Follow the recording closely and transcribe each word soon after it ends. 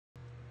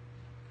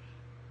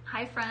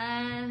Hi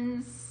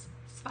friends,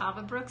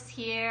 Svava Brooks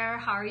here.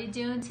 How are you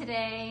doing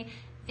today?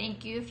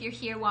 Thank you if you're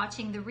here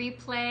watching the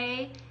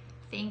replay.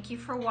 Thank you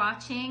for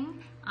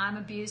watching. I'm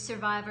Abuse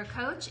Survivor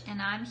Coach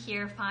and I'm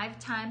here 5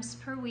 times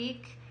per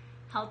week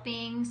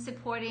helping,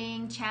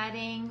 supporting,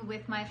 chatting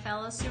with my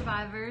fellow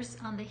survivors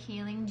on the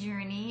healing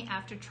journey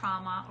after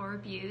trauma or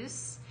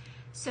abuse.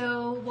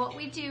 So what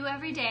we do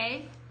every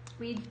day,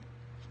 we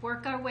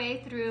work our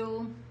way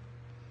through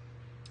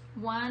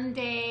one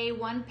day,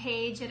 one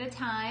page at a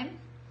time.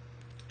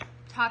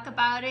 Talk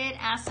about it,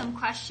 ask some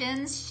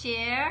questions,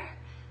 share.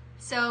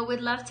 So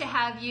we'd love to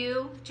have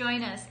you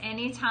join us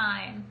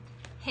anytime.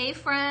 Hey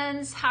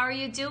friends, how are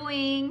you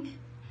doing?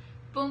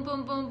 Boom,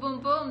 boom, boom, boom,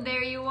 boom,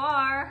 there you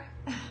are.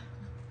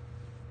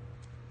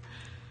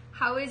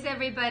 How is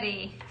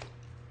everybody?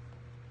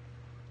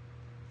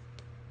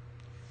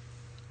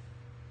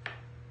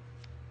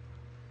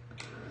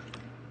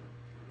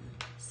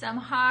 Some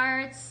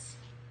hearts.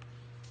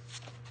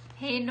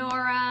 Hey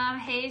Nora,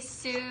 hey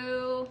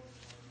Sue.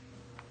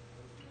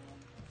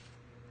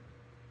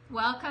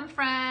 Welcome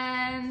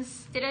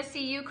friends. Did I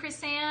see you,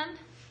 Chrisanne?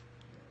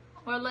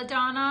 Or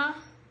LaDonna?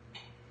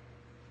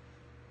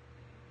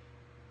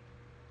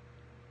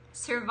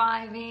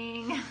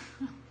 Surviving.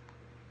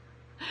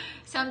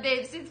 Some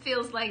days it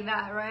feels like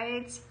that,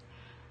 right?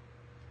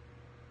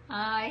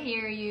 I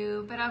hear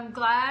you, but I'm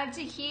glad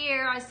to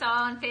hear. I saw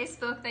on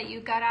Facebook that you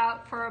got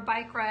out for a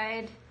bike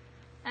ride.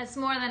 That's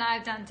more than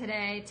I've done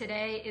today.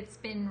 Today it's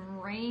been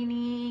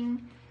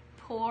raining,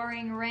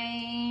 pouring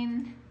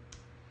rain,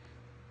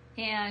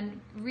 and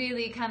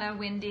really kind of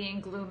windy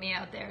and gloomy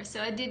out there.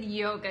 So I did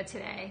yoga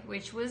today,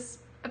 which was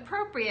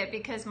appropriate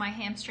because my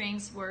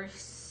hamstrings were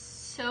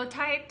so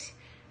tight.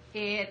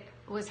 It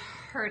was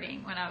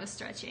hurting when I was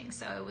stretching,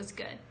 so it was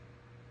good.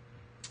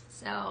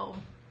 So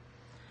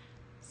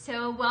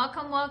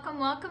welcome, welcome,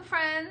 welcome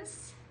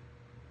friends.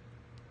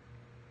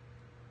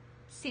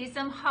 See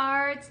some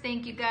hearts.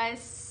 Thank you guys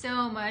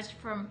so much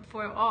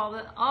for all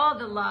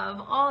the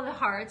love, all the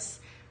hearts.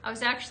 I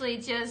was actually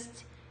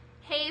just,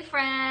 hey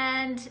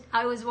friend,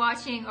 I was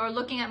watching or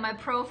looking at my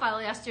profile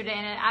yesterday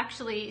and it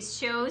actually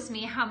shows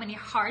me how many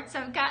hearts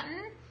I've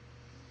gotten.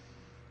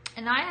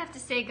 And I have to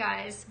say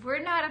guys,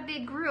 we're not a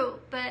big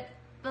group, but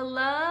the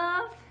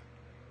love.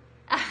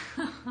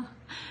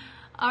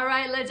 All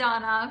right,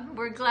 LaDonna,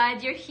 we're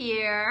glad you're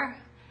here.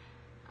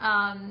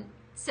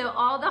 So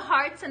all the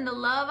hearts and the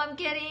love I'm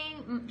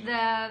getting,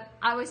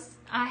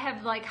 I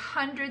have like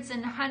hundreds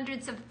and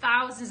hundreds of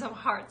thousands of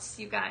hearts,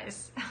 you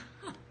guys.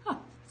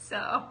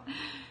 So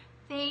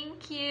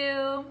thank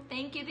you,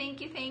 thank you,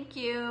 thank you, thank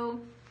you.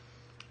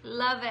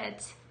 Love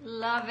it,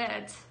 love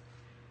it.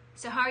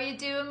 So how are you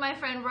doing, my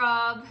friend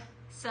Rob?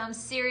 Some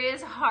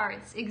serious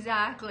hearts,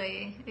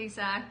 exactly,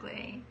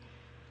 exactly.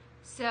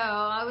 So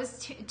I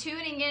was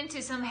tuning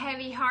into some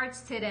heavy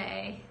hearts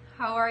today.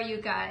 How are you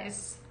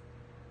guys?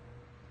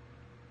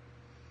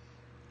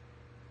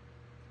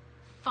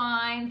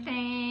 Fine,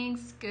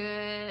 thanks,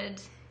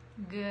 good,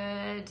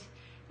 good.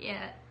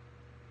 Yeah,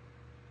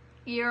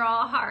 you're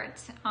all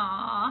hearts,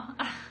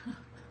 aw.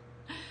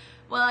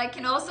 Well, I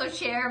can also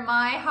share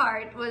my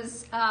heart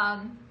was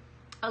a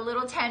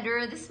little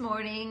tender this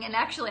morning, and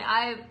actually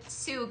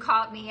Sue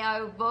caught me.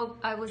 I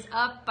was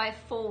up by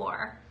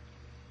 4.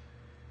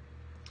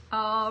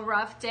 Oh,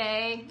 rough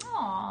day.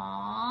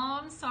 Aw,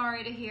 I'm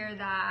sorry to hear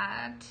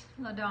that.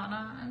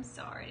 LaDonna, I'm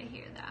sorry to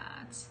hear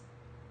that.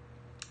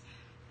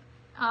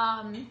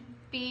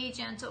 Be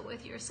gentle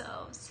with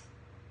yourselves.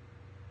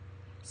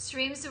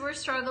 Streams were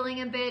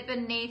struggling a bit, but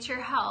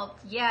nature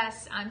helped.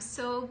 Yes, I'm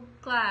so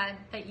glad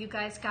that you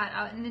guys got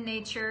out into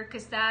nature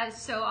because that is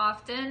so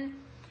often,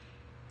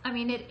 I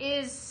mean, it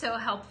is so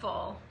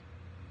helpful.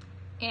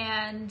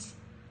 And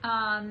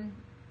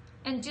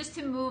just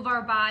to move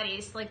our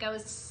bodies, like I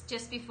was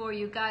just before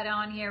you got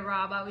on here,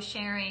 Rob, I was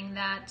sharing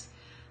that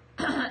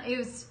it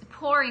was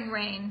pouring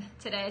rain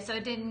today, so I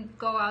didn't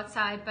go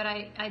outside, but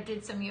I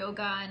did some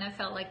yoga and I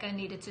felt like I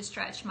needed to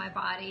stretch my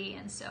body.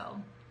 And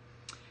so,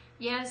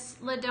 yes,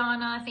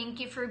 LaDonna, thank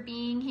you for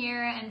being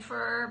here and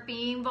for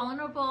being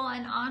vulnerable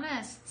and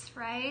honest,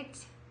 right?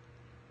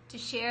 To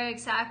share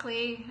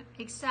exactly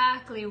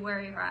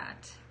where you're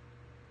at.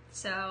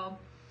 So,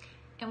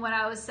 and what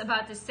I was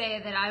about to say,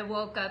 that I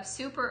woke up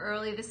super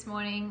early this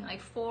morning,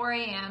 like 4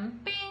 a.m.,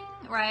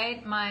 bing,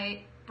 right?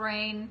 My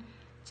brain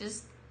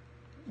just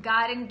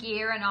got in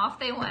gear and off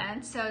they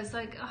went. So it's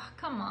like, oh,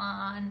 come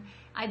on.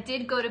 I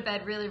did go to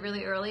bed really,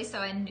 really early, so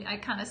I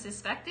kind of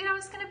suspected I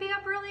was going to be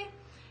up early.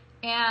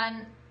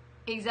 And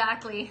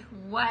exactly,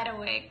 wide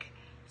awake.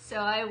 So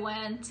I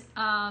went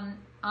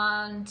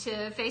onto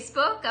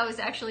Facebook. I was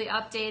actually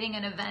updating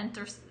an event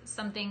or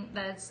something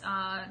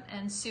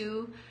and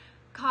Sue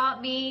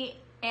caught me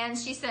and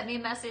she sent me a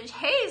message,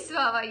 hey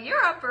Svava,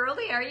 you're up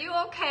early, are you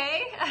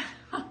okay?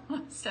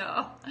 So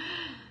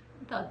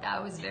I thought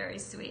that was very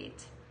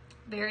sweet.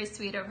 Very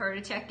sweet of her to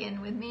check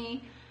in with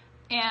me.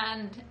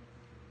 And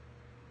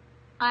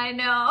I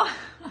know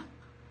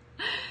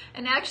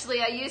And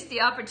actually I used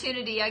the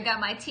opportunity, I got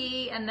my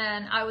tea and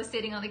then I was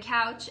sitting on the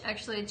couch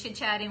actually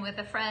chit-chatting with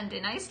a friend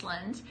in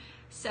Iceland.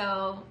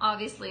 So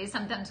obviously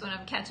sometimes when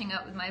I'm catching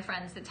up with my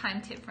friends, the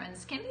time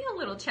difference can be a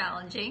little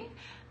challenging.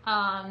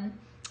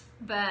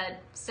 But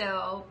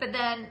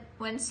then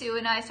when Sue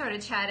and I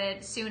started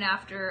chatting, soon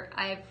after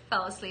I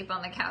fell asleep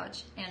on the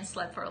couch and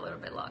slept for a little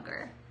bit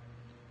longer.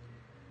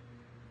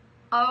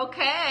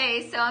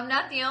 Okay, so I'm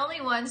not the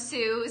only one,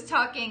 Sue, who's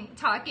talking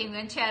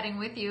and chatting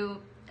with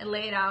you at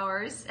late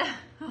hours.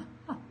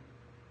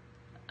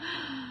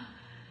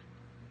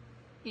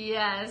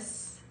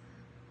 Yes.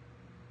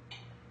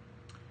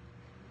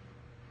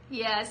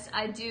 Yes,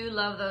 I do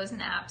love those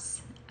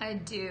naps. I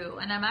do.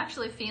 And I'm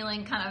actually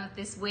feeling kind of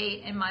this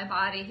weight in my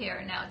body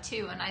here now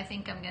too. And I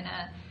think I'm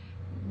gonna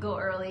go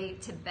early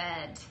to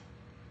bed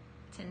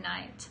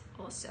tonight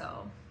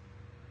also.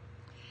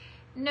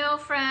 No,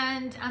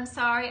 friend, I'm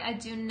sorry, I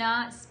do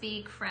not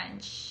speak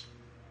French.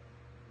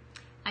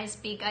 I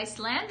speak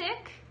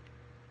Icelandic.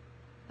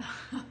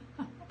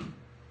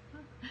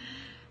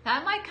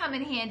 That might come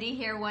in handy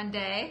here one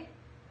day.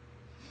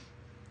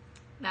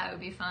 That would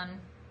be fun.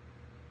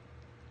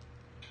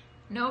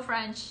 No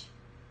French.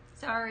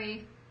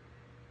 Sorry.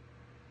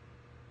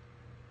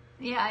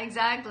 Yeah,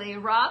 exactly.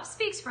 Rob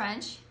speaks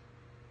French.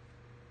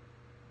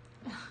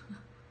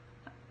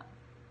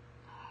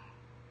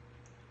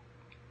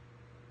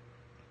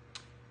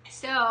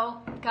 So,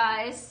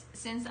 guys,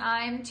 since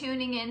I'm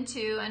tuning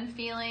into and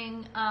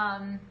feeling,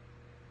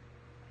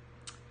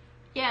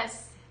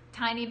 yes,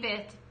 tiny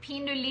bit,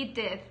 pínu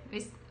lítið,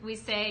 we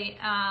say,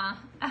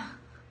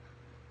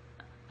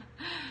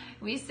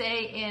 we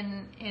say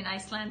in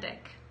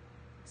Icelandic.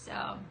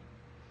 So,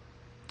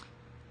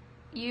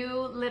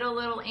 you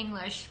little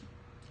English.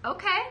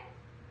 Okay,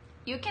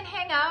 you can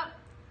hang out,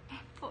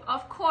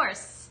 of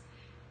course.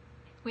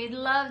 We'd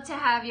love to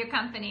have your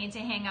company to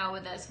hang out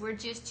with us. We're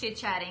just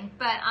chit-chatting,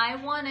 but I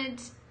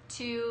wanted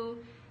to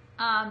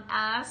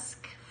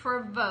ask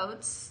for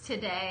votes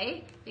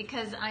today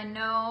because I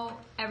know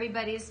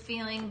everybody's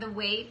feeling the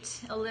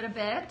weight a little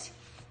bit.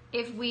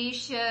 If we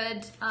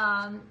should,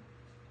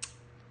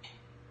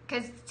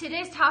 because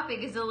today's topic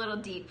is a little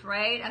deep,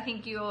 right? I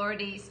think you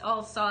already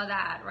all saw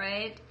that,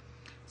 right?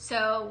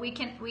 So we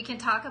can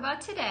talk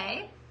about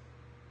today.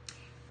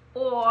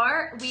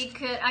 Or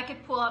I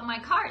could pull out my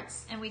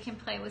cards and we can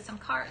play with some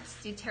cards,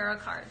 do tarot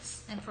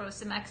cards, and throw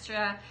some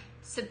extra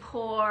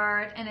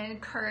support and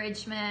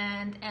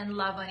encouragement and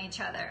love on each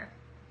other.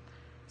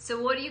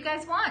 So what do you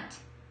guys want?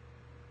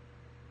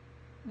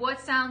 What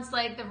sounds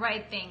like the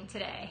right thing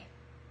today?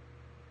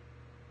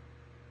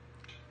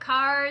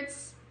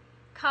 Cards,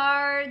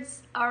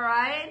 all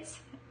right.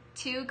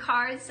 2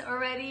 cards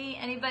already.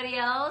 Anybody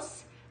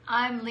else?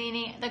 I'm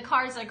leaning, the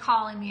cards are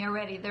calling me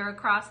already. They're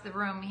across the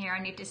room here. I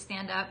need to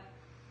stand up.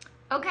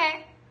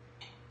 Okay,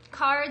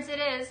 cards it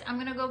is. I'm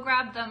gonna go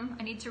grab them.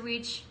 I need to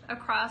reach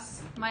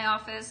across my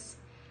office.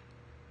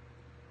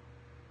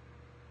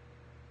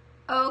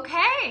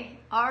 Okay,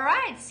 all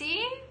right,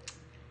 see?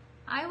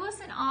 I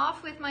wasn't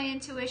off with my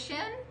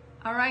intuition.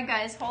 All right,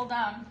 guys, hold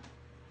on.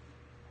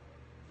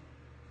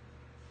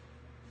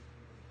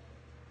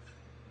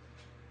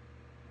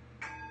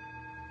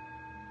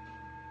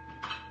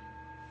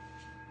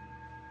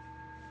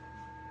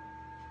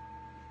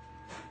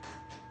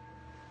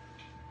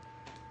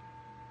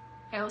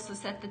 I also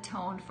set the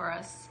tone for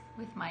us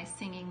with my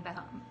singing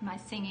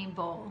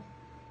bowl.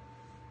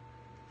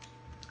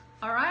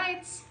 All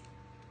right,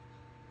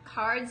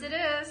 cards it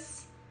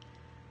is.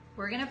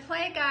 We're gonna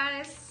play,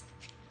 guys.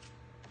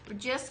 We're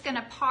just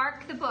gonna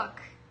park the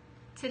book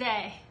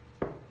today.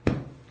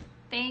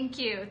 Thank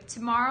you.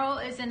 Tomorrow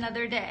is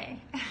another day.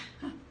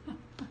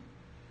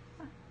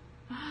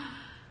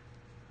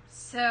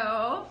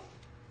 So,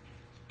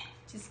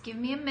 just give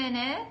me a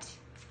minute.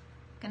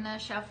 Gonna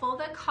shuffle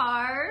the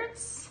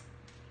cards.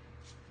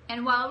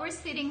 And while we're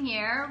sitting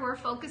here, we're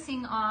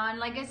focusing on,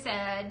 like I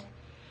said,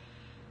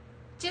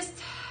 just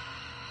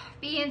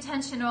be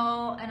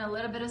intentional and a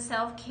little bit of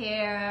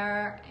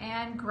self-care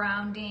and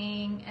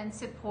grounding and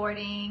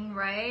supporting,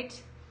 right?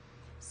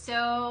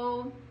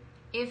 So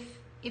if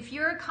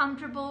you're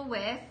comfortable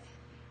with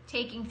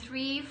taking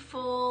 3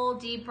 full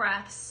deep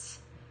breaths,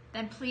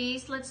 then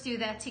please let's do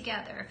that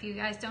together. If you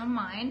guys don't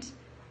mind,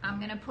 I'm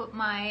gonna put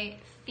my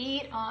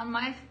feet on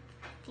my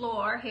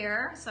floor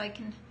here so I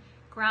can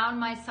ground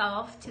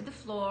myself to the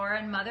floor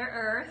and Mother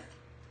Earth.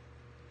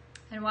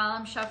 And while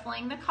I'm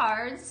shuffling the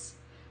cards,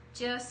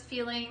 just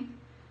feeling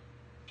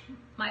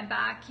my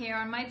back here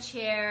on my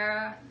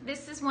chair.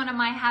 This is one of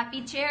my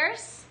happy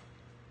chairs.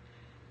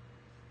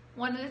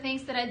 One of the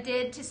things that I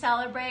did to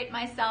celebrate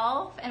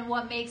myself and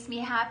what makes me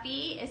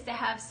happy is to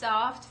have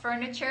soft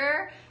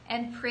furniture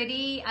and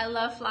pretty, I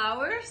love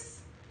flowers.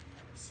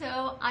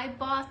 So I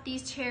bought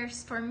these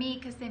chairs for me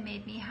because they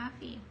made me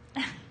happy.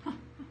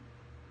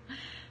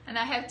 And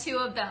I have 2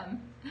 of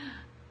them.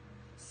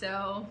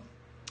 So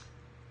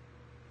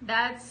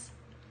that's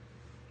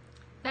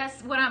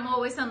what I'm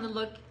always on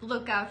the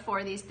lookout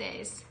for these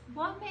days.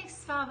 What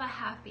makes Svava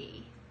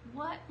happy?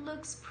 What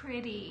looks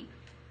pretty?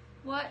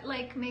 What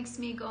like makes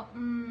me go,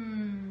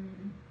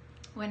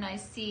 when I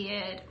see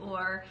it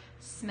or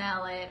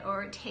smell it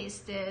or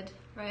taste it,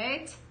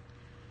 right?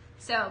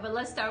 So, but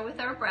let's start with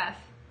our breath.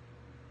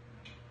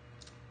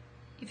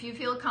 If you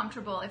feel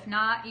comfortable, if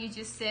not, you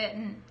just sit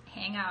and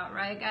hang out,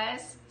 right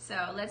guys? So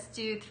let's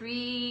do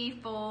 3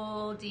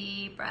 full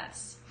deep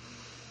breaths.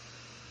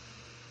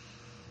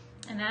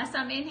 And as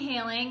I'm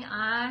inhaling,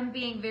 I'm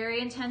being very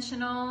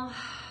intentional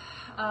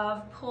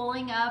of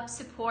pulling up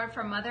support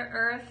from Mother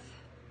Earth,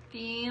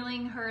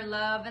 feeling her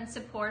love and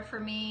support for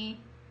me.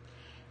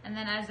 And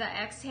then as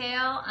I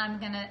exhale, I'm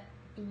gonna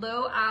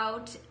blow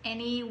out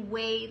any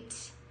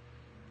weight,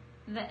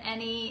 that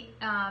any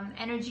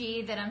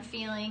energy that I'm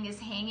feeling is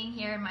hanging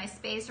here in my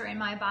space or in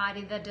my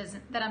body that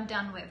I'm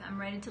done with. I'm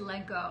ready to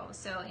let go.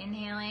 So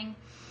inhaling,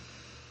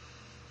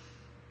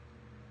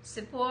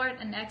 support,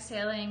 and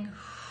exhaling.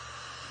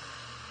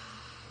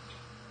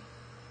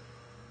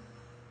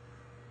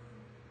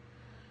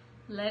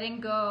 Letting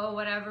go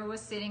whatever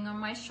was sitting on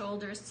my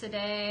shoulders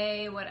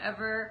today,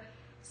 whatever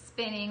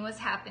spinning was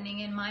happening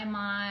in my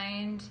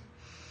mind.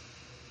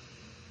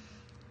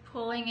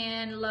 Pulling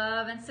in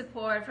love and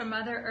support from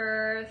Mother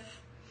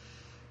Earth.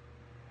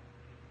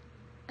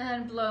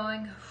 And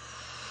blowing.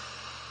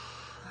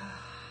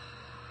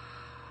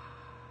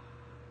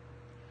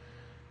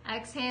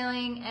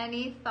 Exhaling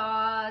any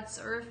thoughts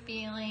or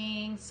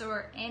feelings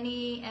or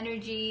any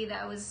energy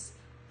that was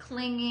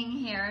clinging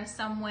here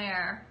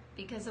somewhere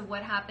because of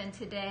what happened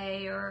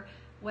today or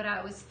what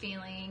I was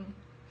feeling.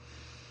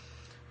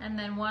 And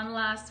then one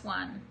last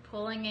one,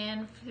 pulling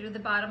in through the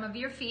bottom of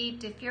your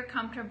feet if you're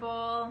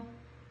comfortable.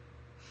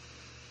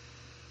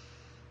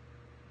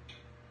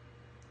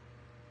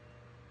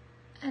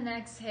 And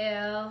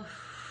exhale.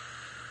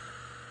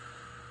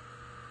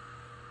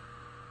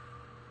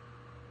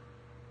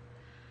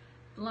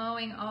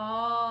 Blowing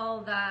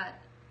all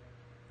that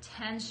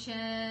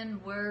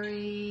tension,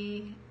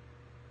 worry,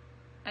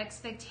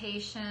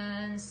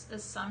 expectations,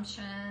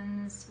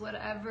 assumptions,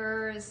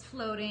 whatever is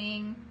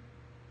floating,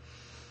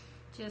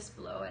 just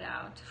blow it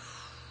out.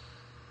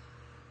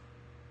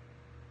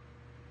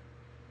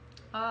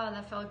 Oh,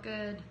 that felt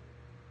good.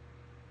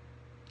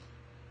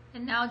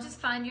 And now just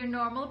find your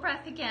normal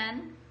breath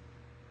again.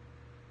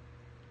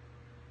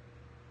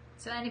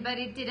 So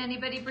did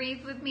anybody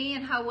breathe with me,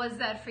 and how was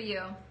that for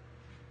you?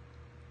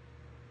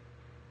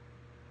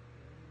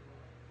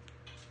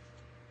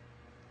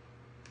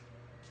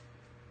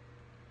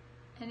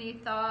 Any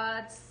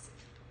thoughts?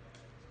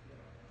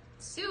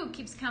 Sue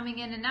keeps coming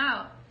in and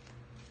out.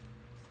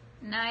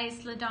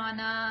 Nice,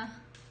 LaDonna.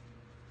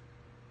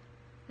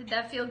 Did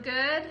that feel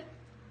good?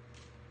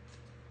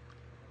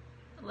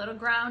 A little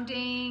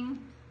grounding.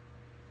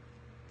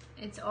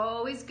 It's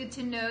always good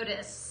to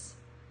notice.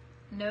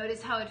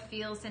 Notice how it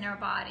feels in our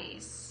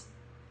bodies.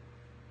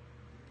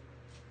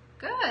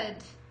 Good.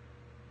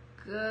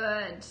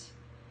 Good.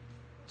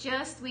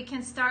 We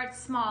can start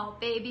small,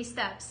 baby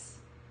steps.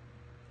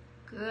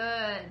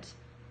 Good.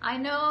 I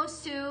know,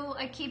 Sue,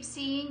 I keep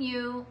seeing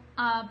you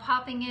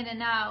popping in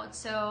and out,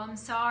 so I'm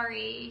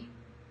sorry.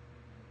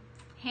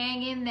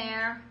 Hang in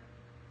there.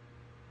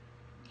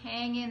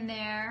 Hang in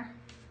there.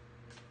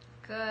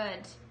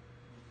 Good.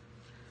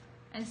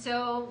 And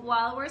so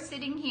while we're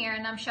sitting here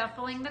and I'm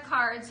shuffling the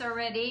cards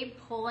already,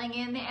 pulling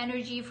in the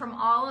energy from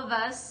all of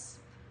us,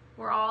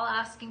 we're all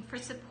asking for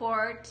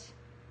support.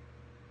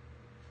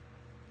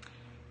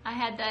 I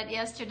had that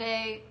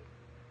yesterday.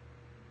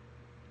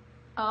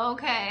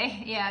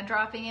 Okay, yeah,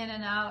 dropping in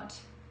and out.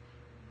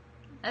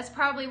 That's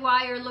probably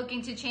why you're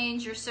looking to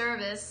change your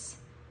service,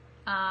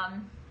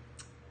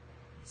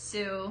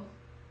 Sue,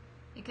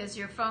 because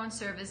your phone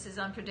service is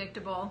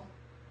unpredictable.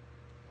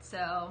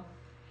 So,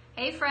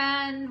 hey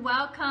friend,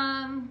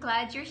 welcome,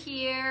 glad you're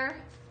here.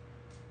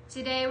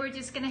 Today we're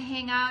just gonna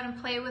hang out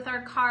and play with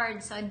our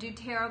cards. I do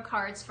tarot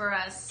cards for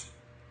us.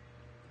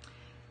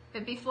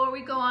 But before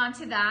we go on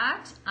to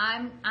that,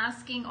 I'm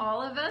asking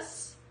all of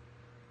us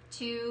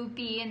to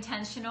be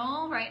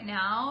intentional right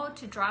now,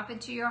 to drop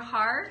into your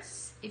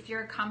hearts if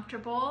you're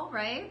comfortable,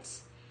 right?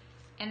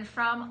 And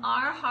from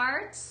our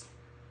hearts,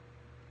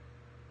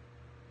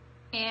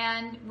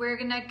 and we're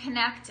gonna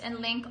connect and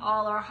link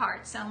all our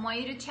hearts. So I want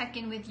you to check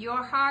in with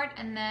your heart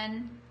and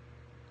then,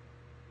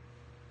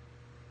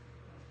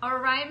 all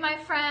right, my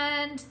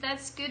friend,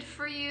 that's good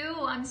for you.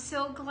 I'm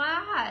so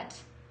glad.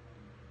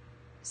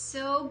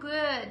 So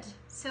good.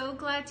 So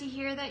glad to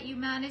hear that you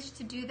managed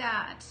to do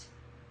that.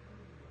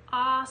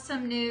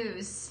 Awesome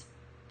news.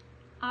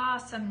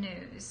 Awesome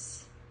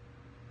news.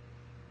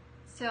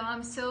 So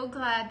I'm so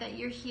glad that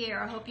you're here.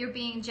 I hope you're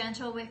being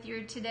gentle with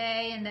you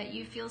today and that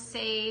you feel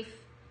safe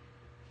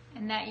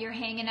and that you're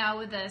hanging out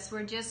with us.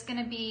 We're just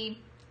going to be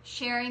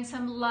sharing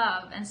some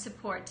love and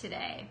support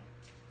today.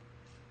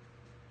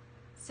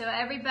 So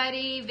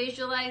everybody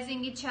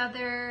visualizing each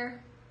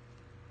other.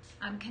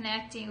 I'm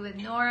connecting with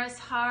Nora's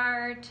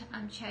heart.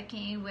 I'm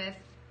checking with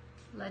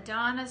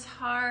LaDonna's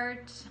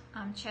heart.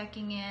 I'm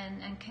checking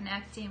in and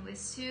connecting with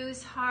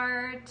Sue's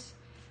heart.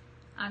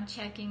 I'm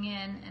checking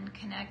in and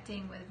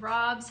connecting with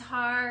Rob's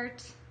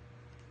heart.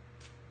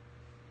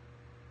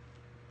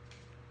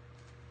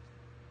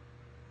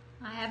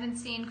 I haven't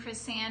seen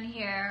Chrisanne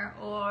here,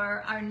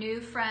 or our new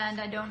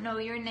friend. I don't know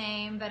your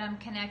name, but I'm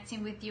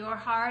connecting with your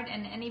heart,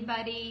 and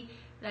anybody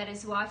that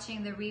is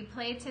watching the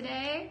replay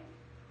today,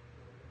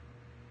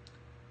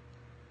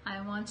 I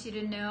want you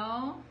to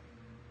know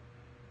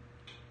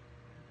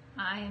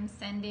I am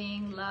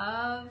sending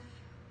love,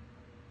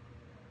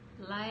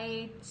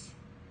 light,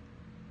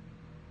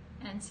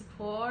 and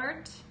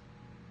support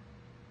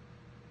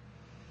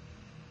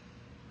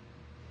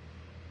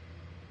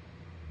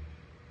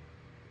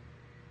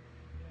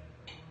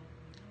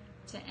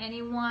to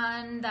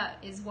anyone that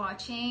is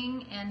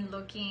watching and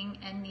looking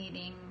and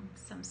needing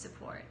some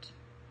support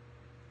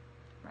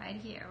right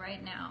here,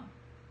 right now.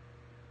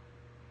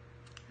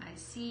 I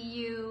see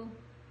you,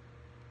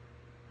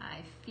 I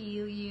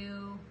feel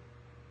you,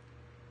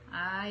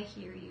 I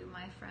hear you,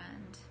 my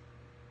friend,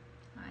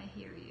 I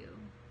hear you.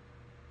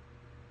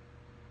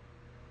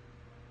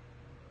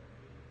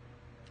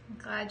 I'm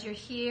glad you're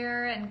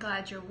here and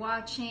glad you're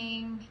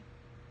watching.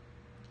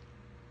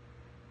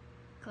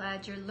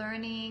 Glad you're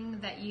learning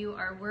that you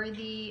are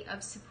worthy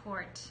of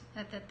support,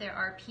 that there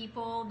are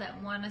people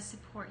that want to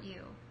support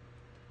you.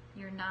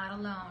 You're not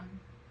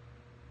alone.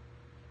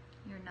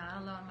 You're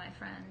not alone, my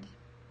friend.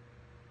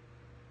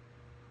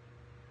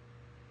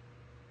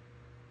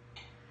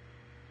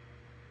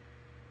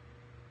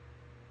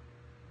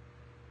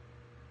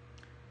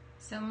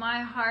 So my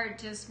heart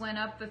just went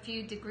up a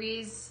few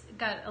degrees,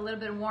 got a little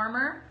bit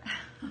warmer.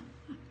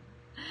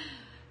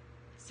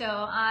 So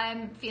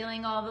I'm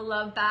feeling all the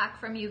love back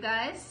from you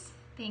guys.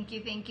 Thank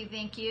you, thank you,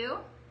 thank you.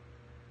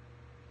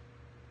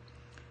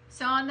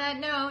 So on that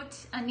note,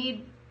 I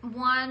need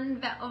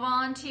one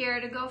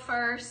volunteer to go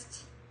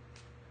first.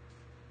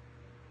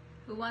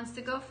 Who wants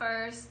to go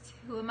first?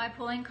 Who am I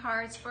pulling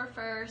cards for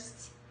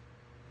first?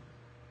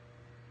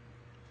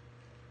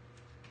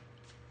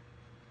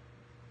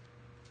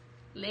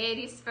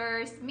 Ladies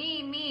first.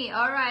 Me.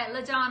 All right,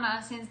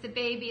 LaDonna, since the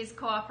baby is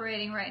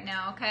cooperating right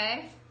now,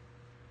 okay?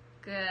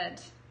 Good.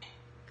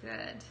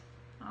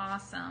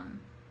 Awesome.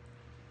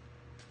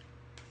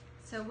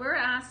 So we're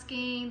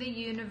asking the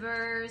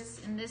universe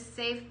in this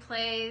safe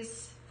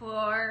place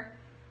for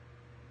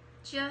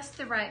just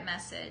the right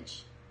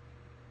message.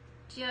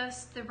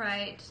 Just the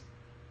right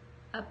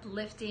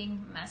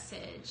uplifting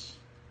message.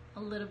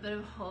 A little bit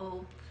of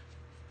hope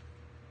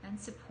and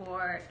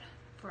support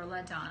for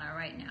LaDonna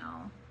right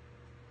now.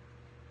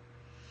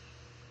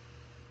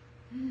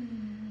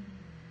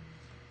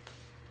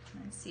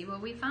 Let's see what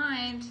we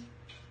find.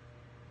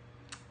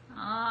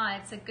 Ah,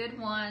 it's a good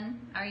one.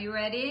 Are you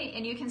ready?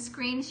 And you can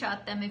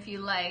screenshot them if you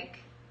like.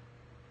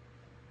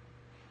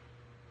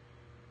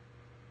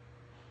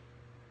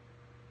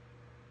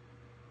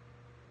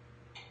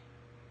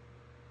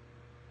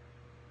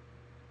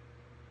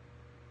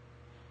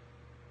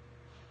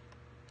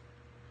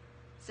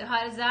 So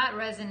how does that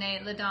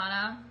resonate,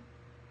 LaDonna?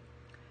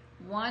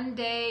 One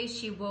day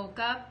she woke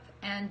up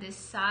and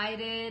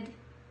decided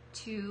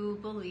to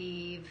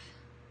believe.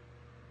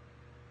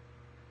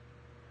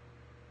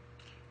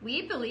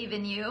 We believe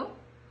in you,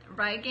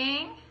 right,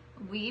 gang?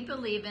 We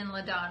believe in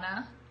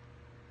LaDonna,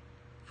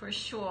 for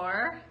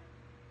sure.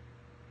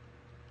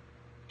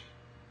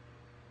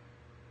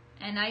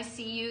 And I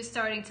see you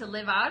starting to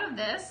live out of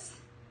this.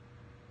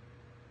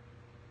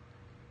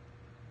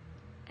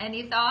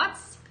 Any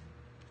thoughts?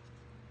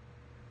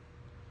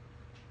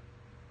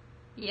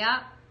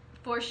 Yeah,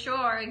 for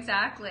sure,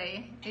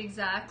 exactly.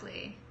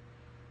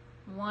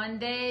 One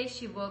day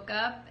she woke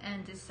up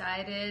and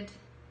decided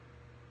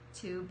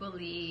to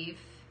believe.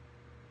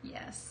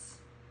 Yes.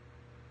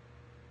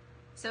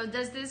 So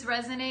does this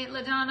resonate,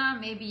 LaDonna?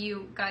 Maybe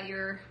you got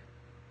your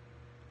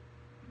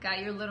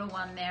little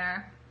one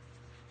there.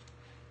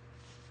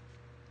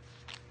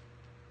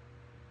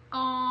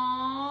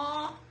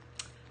 Aww.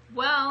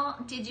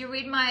 Well, did you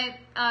read my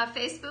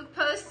Facebook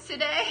post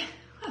today?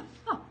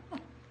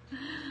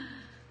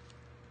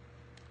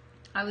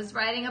 I was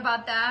writing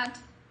about that.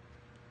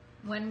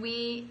 When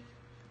we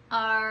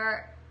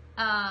are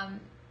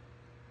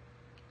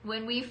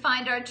when we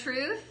find our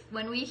truth,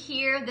 when we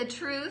hear the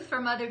truth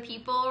from other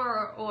people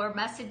or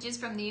messages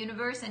from the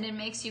universe and it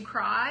makes you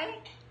cry,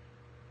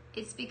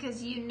 it's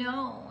because you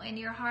know in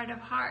your heart of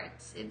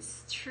hearts,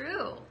 it's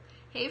true.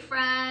 Hey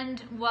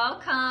friend,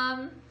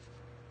 welcome.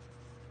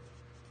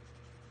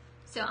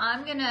 So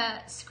I'm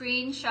gonna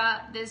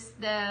screenshot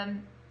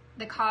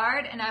the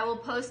card and I will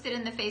post it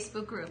in the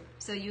Facebook group.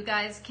 So you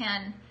guys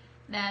can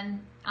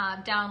then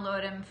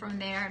download them from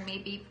there and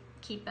maybe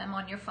keep them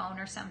on your phone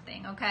or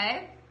something,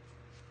 okay?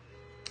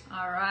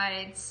 All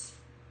right,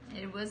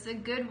 it was a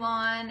good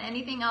one.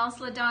 Anything else,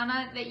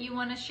 LaDonna, that you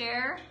want to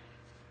share?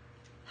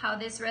 How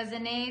this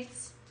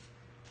resonates?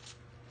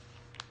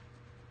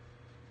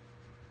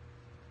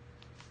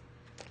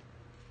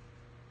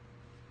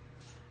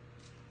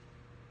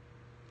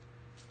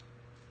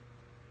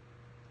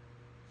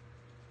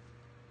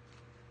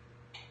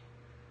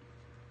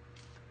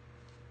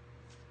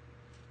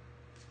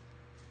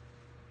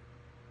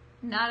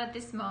 Not at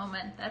this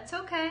moment. That's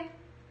okay.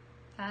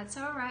 That's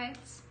all right.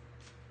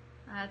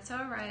 That's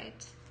all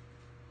right.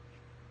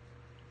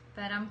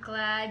 But I'm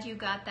glad you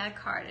got that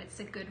card. It's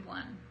a good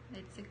one.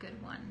 It's a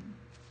good one.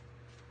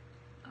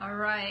 All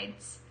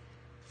right.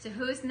 So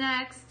who's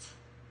next?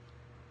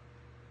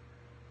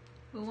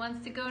 Who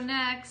wants to go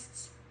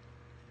next?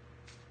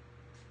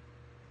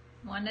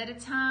 One at a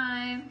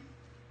time.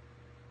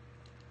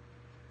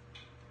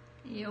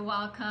 You're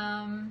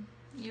welcome.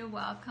 You're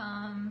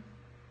welcome.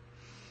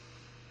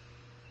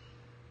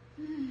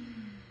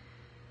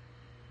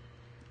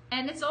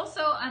 And it's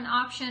also an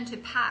option to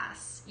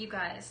pass, you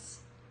guys.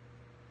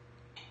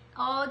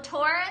 Oh,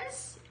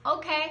 Taurus?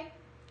 Okay.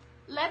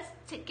 Let's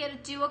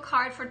do a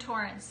card for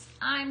Taurus.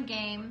 I'm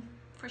game,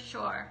 for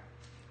sure.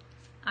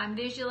 I'm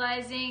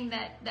visualizing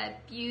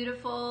that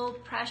beautiful,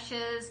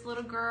 precious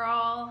little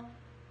girl,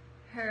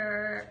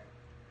 her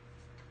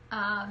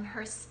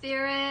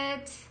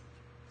spirit,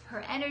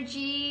 her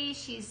energy.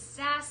 She's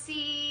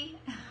sassy.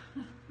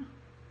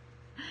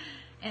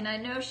 And I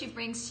know she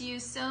brings to you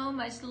so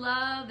much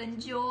love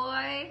and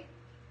joy.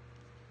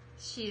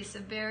 She's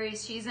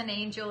an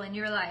angel in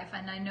your life,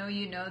 and I know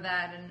you know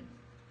that, and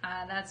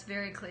that's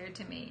very clear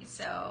to me.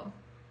 So,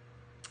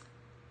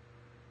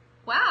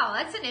 wow,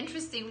 that's an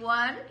interesting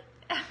one.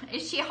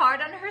 Is she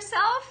hard on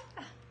herself?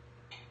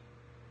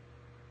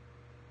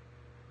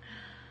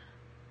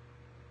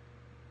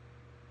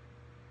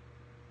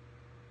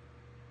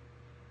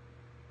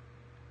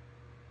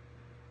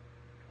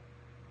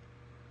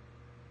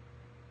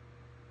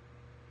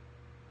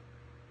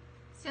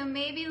 So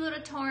maybe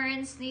little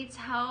Taurus needs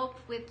help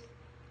with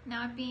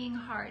not being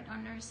hard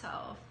on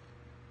herself.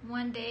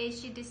 One day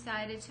she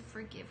decided to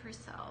forgive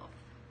herself.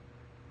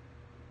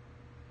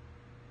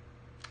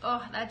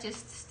 Oh, that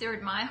just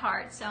stirred my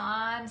heart. So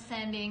I'm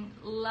sending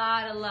a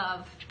lot of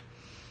love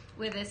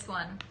with this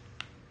one.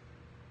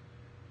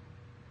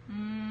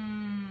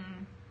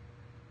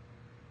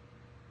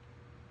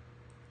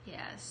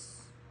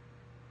 Yes.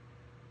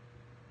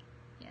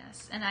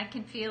 Yes, and I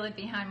can feel it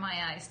behind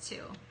my eyes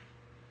too.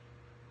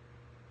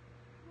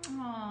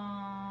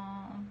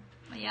 Oh,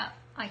 yeah,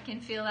 I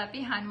can feel that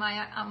behind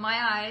my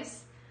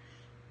eyes.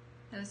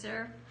 Those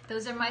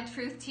are my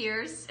truth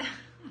tears.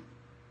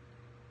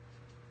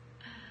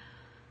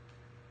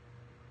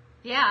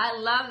 Yeah, I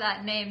love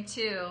that name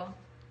too.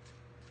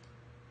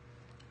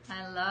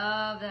 I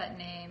love that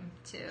name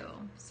too.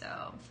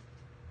 So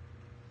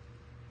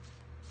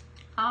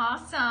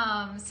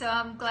awesome. So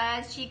I'm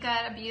glad she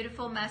got a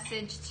beautiful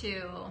message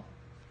too.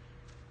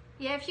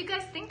 Yeah, if you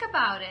guys think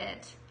about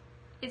it,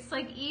 it's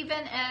like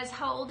even as,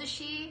 how old is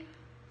she?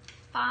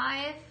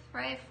 5,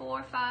 right?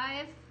 4,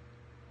 5.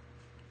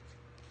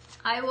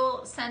 I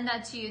will send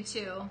that to you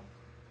too.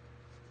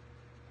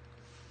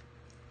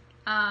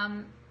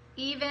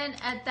 Even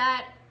at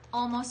that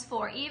almost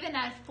 4, even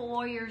at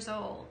 4 years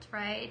old,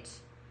 right?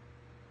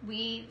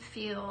 We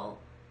feel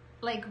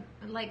like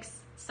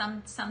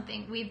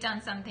something, we've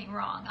done something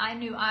wrong. I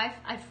knew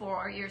at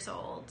 4 years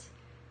old.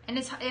 And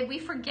we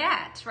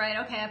forget, right?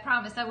 Okay, I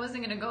promised I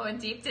wasn't going to go in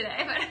deep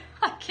today, but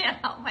I can't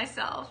help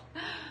myself.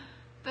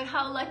 But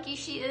how lucky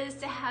she is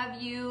to have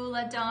you,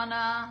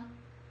 LaDonna.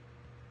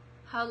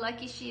 How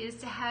lucky she is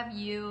to have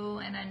you.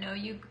 And I know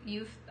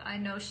I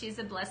know she's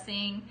a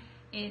blessing.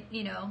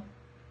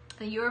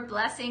 You're a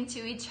blessing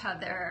to each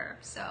other.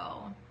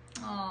 So,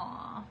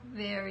 oh,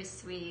 very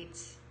sweet.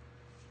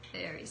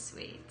 Very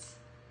sweet.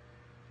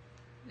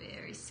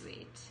 Very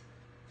sweet.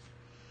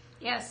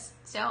 Yes,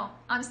 so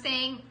I'm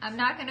saying I'm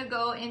not going to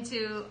go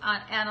into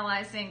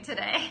analyzing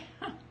today.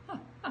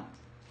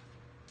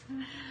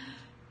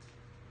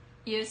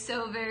 You're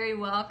so very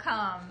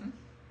welcome.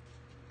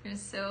 You're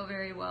so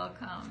very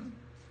welcome.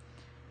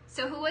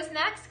 So who was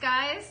next,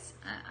 guys?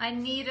 I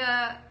need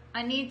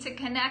to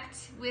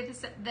connect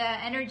with the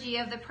energy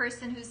of the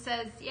person who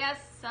says, yes,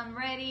 I'm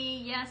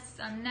ready. Yes,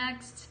 I'm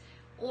next.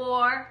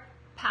 Or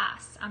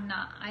pass.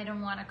 I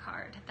don't want a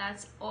card.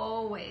 That's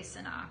always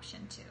an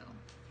option too.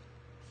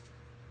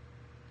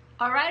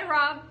 All right,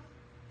 Rob.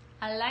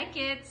 I like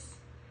it.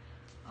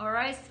 All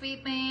right,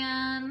 sweet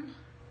man.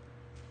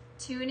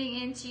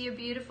 Tuning into your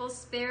beautiful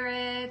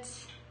spirit.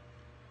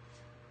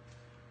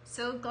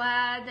 So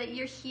glad that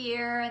you're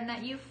here and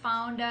that you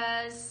found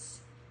us.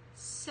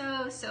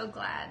 So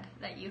glad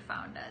that you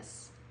found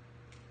us.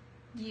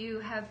 You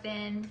have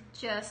been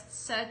just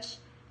such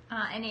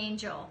an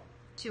angel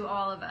to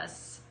all of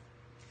us.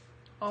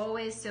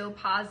 Always so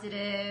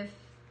positive,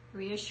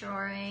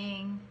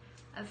 reassuring,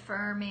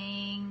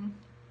 affirming.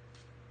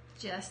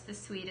 Just the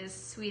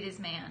sweetest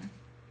man.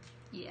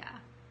 Yeah.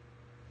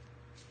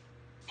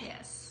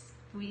 Yes.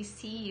 We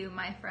see you,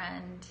 my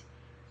friend.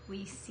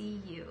 We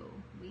see you.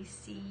 We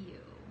see you.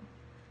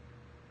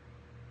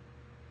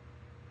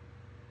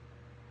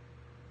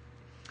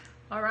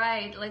 All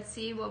right, let's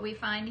see what we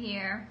find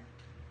here.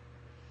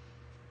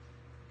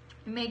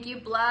 Make you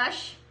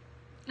blush?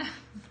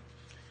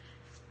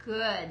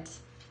 Good.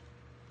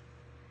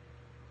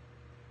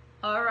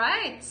 All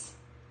right.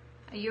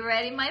 Are you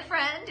ready, my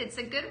friend? It's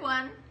a good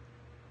one.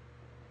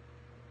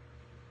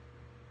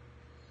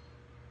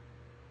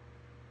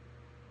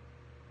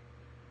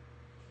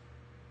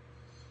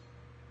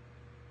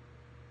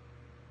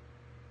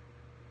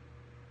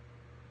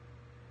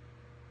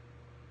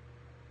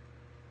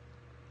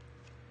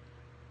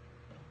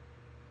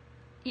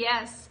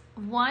 Yes,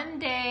 one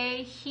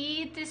day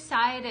he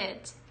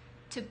decided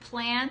to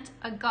plant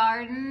a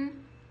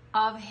garden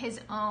of his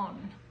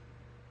own.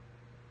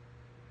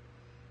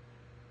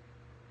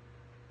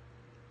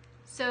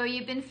 So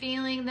you've been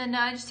feeling the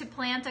nudge to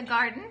plant a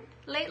garden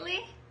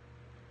lately?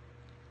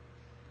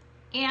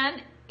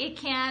 And it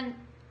can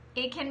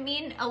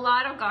mean a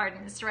lot of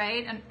gardens,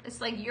 right? And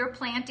it's like you're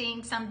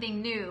planting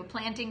something new,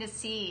 planting a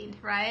seed,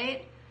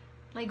 right?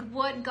 Like,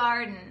 what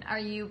garden are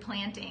you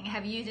planting?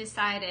 Have you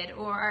decided?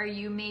 Or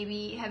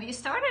have you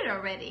started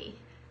already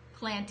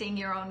planting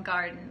your own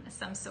garden of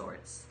some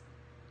sorts?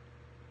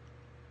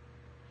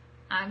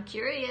 I'm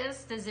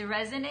curious, does it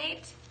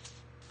resonate?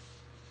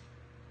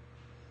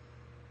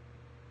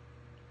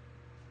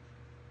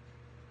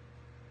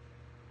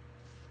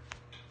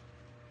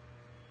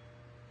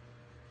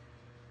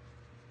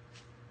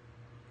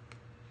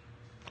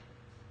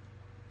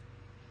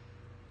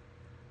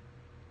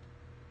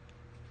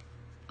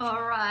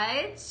 All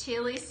right,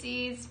 chili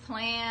seeds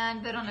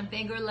planned, but on a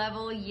bigger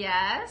level,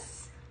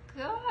 yes.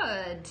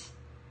 Good,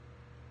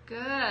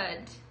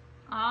 good,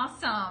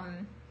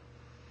 awesome.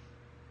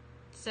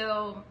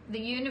 So the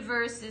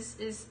universe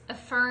is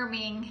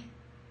affirming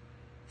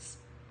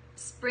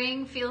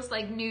spring feels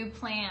like new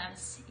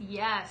plants.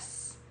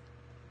 Yes,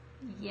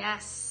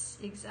 yes,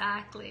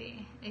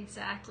 exactly,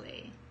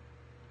 exactly.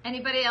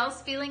 Anybody else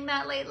feeling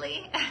that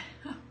lately?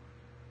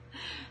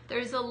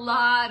 There's a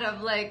lot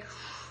of like,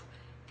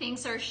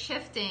 things are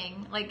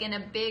shifting like in a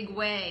big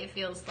way,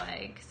 feels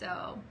like.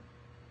 So,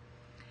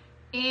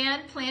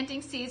 and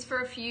planting seeds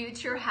for a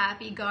future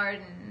happy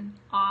garden.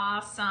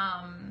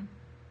 Awesome,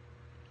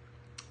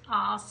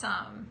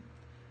 awesome.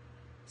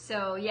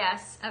 So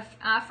yes,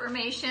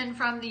 affirmation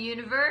from the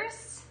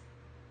universe.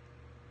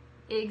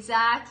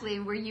 Exactly,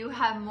 where you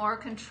have more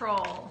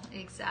control.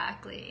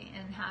 Exactly,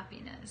 and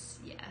happiness.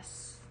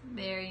 Yes,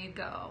 there you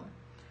go.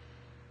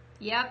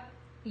 Yep.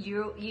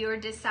 You're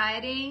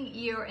deciding,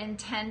 you're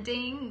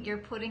intending, you're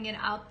putting it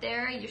out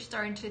there, you're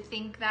starting to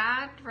think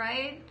that,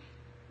 right?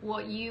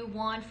 What you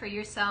want for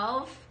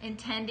yourself,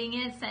 intending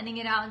it, sending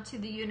it out into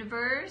the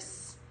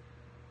universe.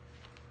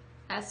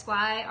 That's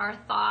why our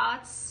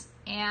thoughts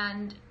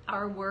and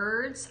our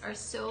words are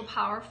so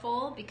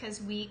powerful,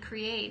 because we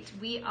create.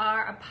 We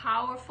are a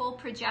powerful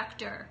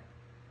projector.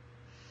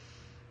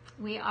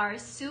 We are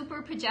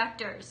super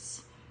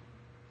projectors.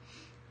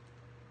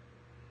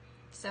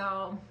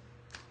 So,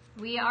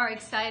 we are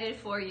excited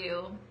for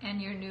you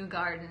and your new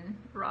garden,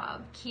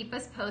 Rob. Keep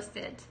us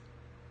posted.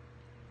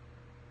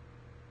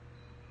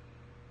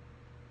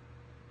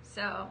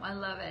 So, I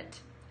love it.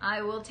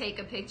 I will take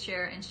a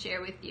picture and share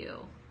with you.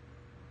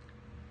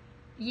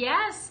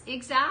 Yes,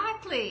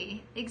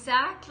 exactly.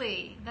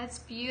 Exactly. That's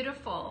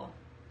beautiful.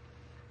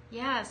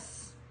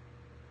 Yes.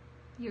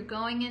 You're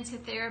going into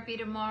therapy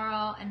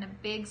tomorrow, and a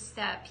big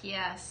step.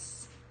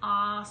 Yes.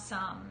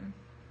 Awesome.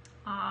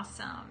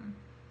 Awesome.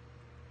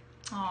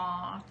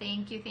 Oh,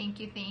 thank you, thank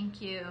you,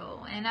 thank you.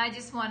 And I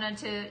just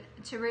wanted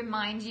to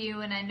remind you,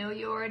 and I know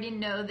you already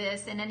know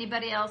this, and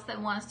anybody else that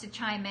wants to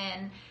chime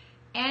in,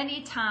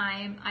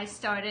 anytime I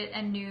started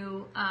a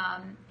new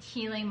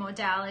healing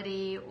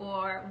modality,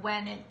 or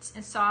when it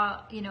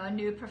saw, a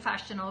new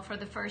professional for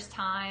the first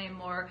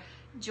time, or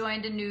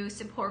joined a new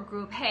support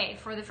group, hey,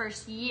 for the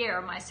first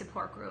year, my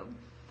support group,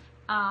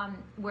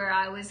 where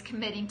I was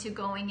committing to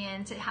going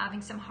into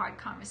having some hard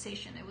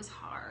conversation, it was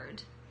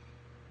hard.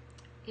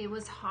 It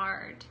was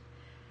hard.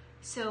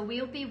 So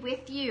we'll be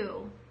with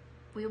you.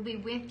 We'll be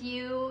with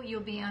you. You'll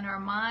be on our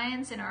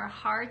minds and our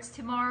hearts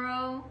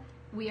tomorrow.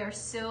 We are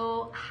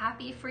so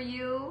happy for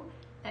you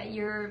that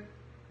you're,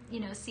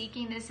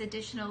 seeking this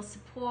additional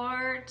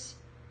support,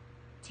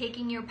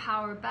 taking your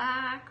power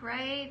back,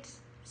 right?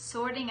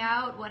 Sorting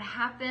out what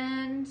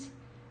happened.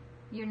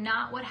 You're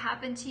not what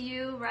happened to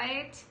you,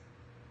 right?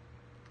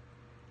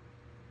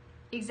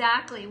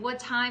 Exactly. What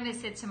time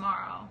is it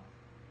tomorrow?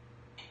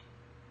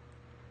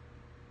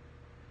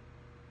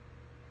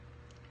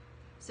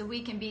 So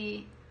we can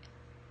be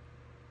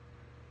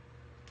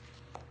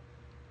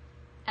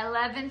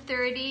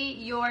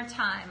 11:30 your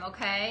time,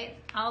 okay?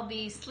 I'll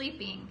be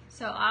sleeping,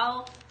 so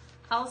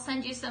I'll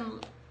send you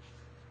some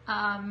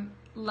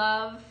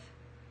love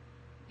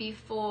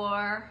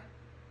before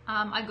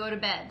I go to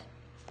bed,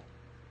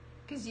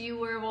 because you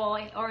will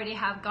already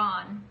have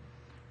gone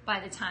by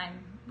the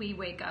time we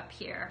wake up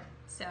here.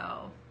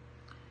 So,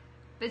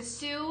 but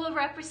Sue will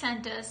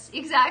represent us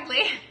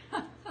exactly.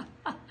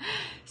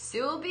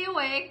 Sue will be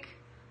awake.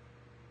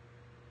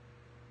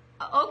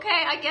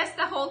 Okay, I guess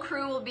the whole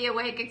crew will be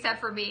awake except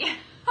for me.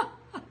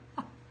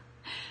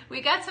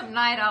 We got some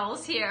night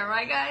owls here,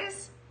 right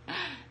guys?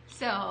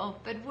 So,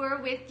 but we're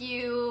with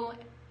you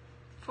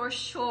for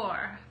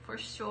sure, for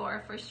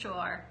sure, for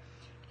sure.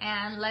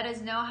 And let us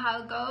know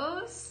how it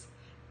goes.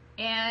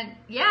 And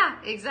yeah,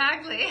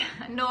 exactly.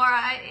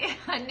 Nora,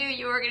 I knew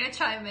you were gonna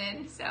chime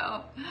in,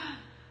 so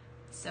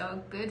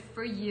good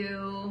for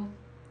you.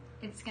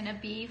 It's gonna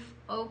be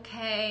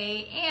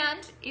okay. And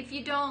if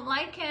you don't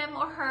like him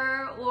or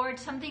her, or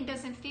something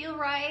doesn't feel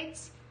right,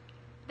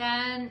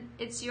 then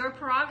it's your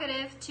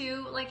prerogative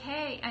to like,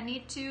 hey, I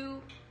need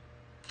to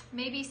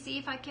maybe see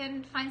if I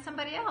can find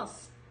somebody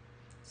else.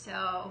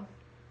 So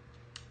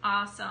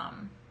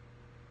awesome.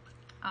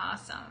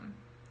 Awesome.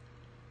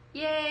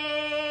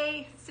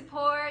 Yay!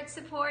 Support,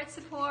 support,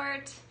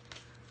 support.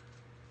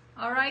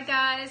 All right,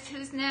 guys,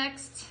 who's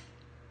next?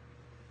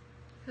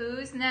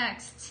 Who's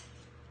next?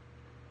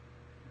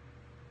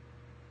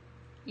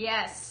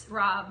 Yes,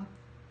 Rob,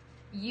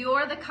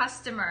 you're the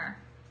customer.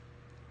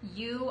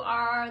 You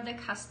are the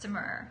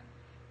customer.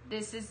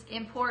 This is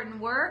important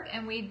work,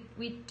 and we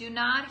do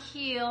not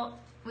heal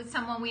with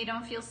someone we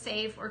don't feel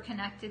safe or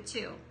connected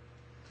to.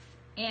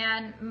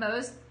 And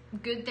most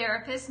good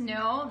therapists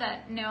know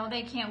that no,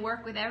 they can't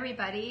work with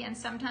everybody, and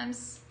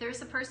sometimes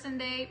there's a person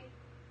they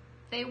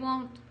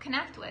won't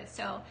connect with.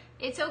 So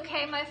it's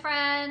okay, my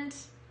friend.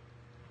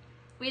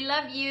 We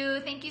love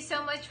you. Thank you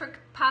so much for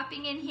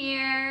popping in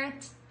here.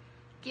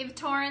 Give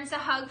Torrance a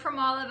hug from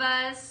all of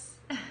us.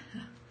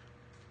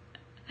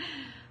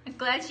 I'm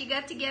glad you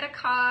got to get a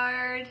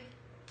card.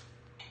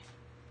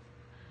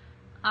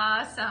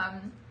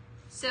 Awesome.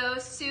 So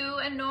Sue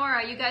and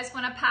Nora, you guys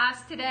want to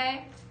pass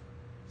today?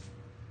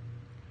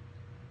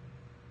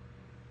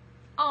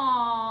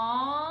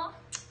 Aww,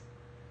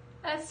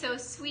 that's so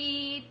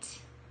sweet.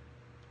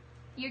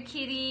 Your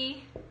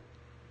kitty.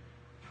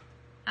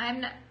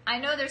 I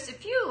know there's a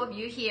few of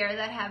you here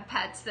that have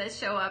pets that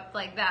show up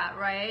like that,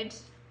 right?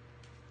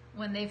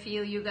 When they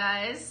feel you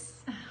guys.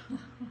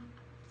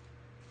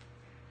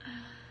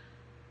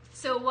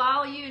 So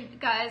while you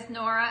guys,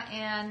 Nora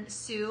and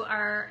Sue,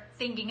 are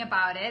thinking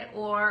about it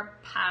or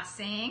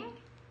passing,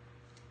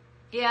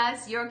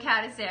 yes, your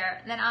cat is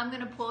there, then I'm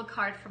going to pull a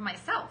card for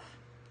myself.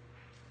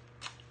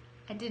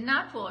 I did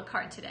not pull a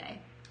card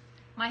today.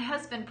 My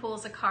husband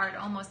pulls a card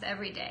almost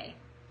every day.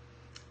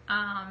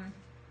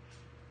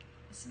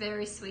 It's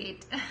very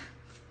sweet.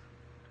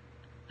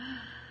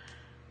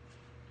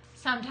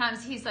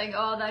 Sometimes he's like,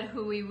 oh, that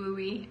hooey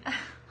wooey,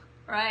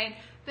 right?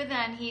 But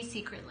then he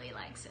secretly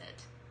likes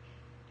it.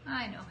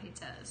 I know he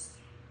does.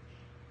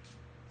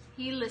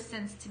 He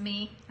listens to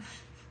me.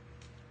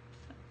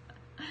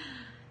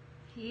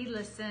 He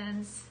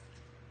listens.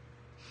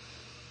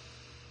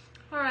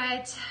 All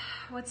right,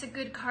 what's a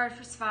good card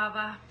for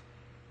Svava?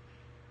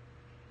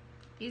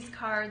 These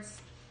cards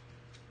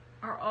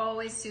are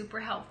always super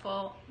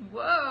helpful.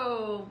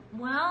 Whoa,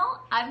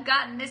 well, I've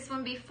gotten this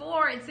one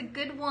before. It's a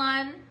good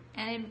one,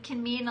 and it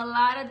can mean a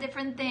lot of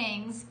different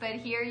things, but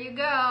here you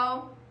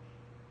go.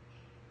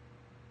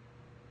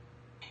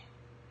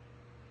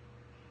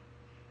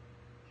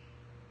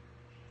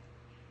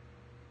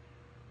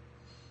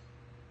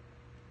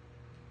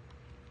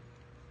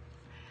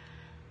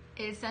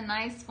 It's a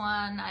nice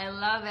one. I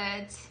love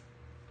it.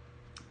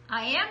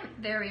 I am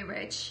very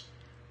rich.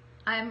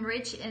 I'm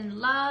rich in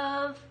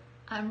love.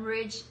 I'm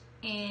rich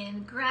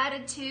in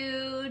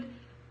gratitude.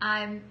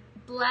 I'm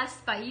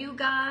blessed by you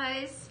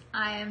guys.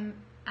 I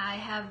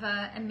have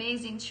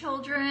amazing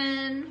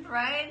children,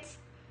 right?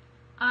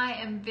 I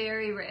am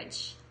very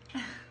rich.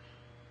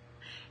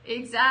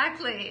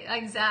 Exactly.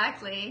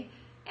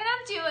 And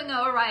I'm doing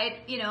all right,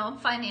 you know,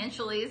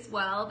 financially as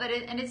well. But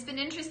it's been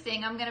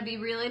interesting. I'm going to be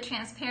really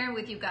transparent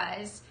with you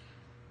guys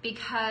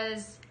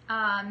because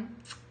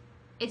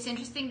it's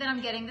interesting that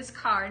I'm getting this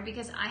card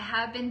because I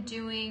have been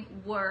doing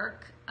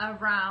work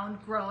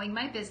around growing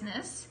my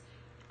business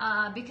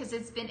because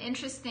it's been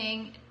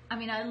interesting. I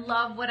mean, I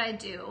love what I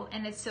do,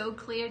 and it's so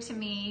clear to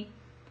me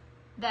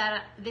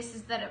that this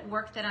is the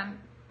work that I'm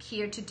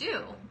here to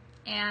do.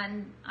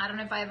 And I don't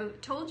know if I ever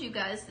told you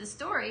guys the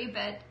story,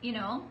 but you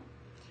know,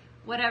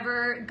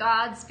 whatever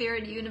God,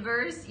 spirit,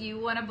 universe you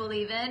want to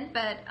believe in,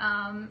 but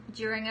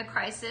during a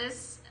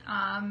crisis,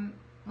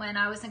 when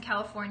I was in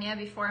California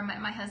before I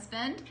met my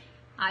husband,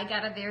 I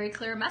got a very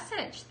clear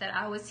message that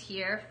I was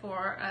here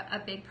for a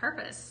big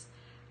purpose.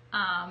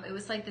 It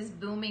was like this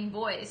booming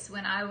voice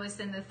when I was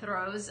in the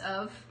throes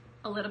of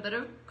a little bit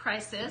of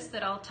crisis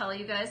that I'll tell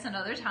you guys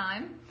another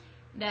time,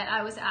 that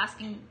I was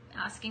asking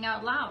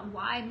out loud,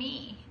 why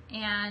me?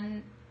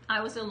 And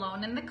I was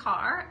alone in the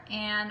car,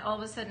 and all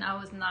of a sudden I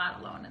was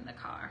not alone in the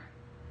car.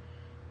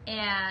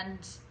 And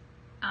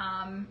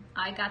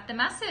I got the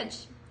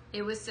message.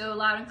 It was so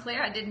loud and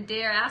clear, I didn't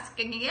dare ask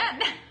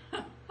again.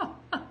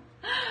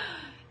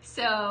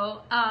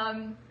 So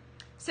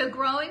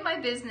growing my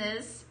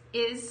business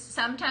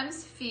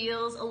sometimes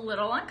feels a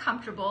little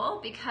uncomfortable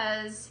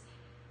because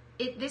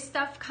this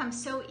stuff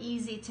comes so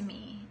easy to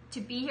me. To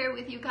be here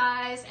with you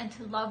guys and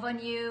to love on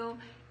you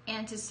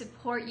and to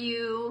support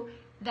you,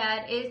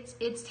 that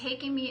it's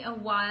taking me a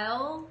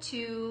while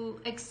to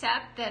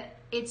accept that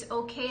it's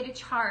okay to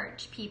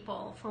charge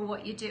people for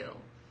what you do.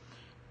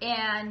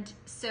 And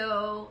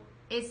so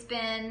it's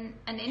been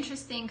an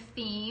interesting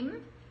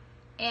theme,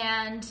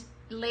 and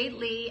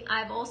lately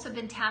I've also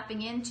been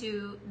tapping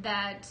into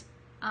that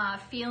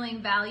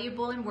feeling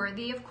valuable and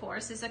worthy, of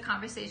course, is a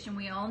conversation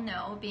we all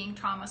know, being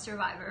trauma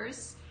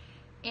survivors.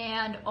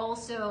 And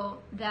also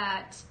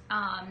that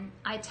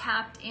I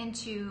tapped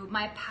into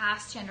my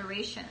past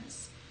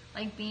generations.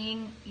 like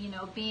being, you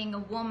know, being a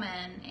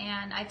woman,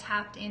 and I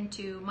tapped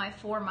into my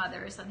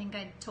foremothers. I think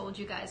I told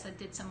you guys I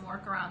did some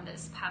work around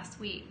this past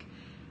week.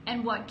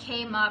 And what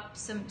came up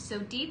so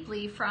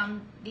deeply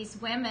from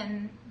these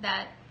women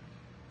that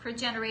for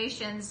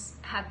generations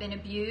have been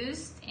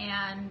abused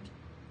and,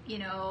 you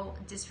know,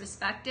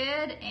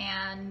 disrespected,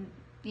 and,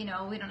 you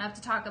know, we don't have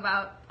to talk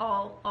about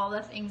all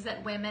the things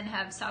that women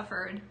have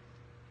suffered,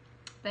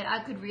 but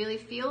I could really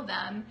feel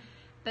them.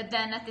 But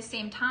then at the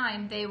same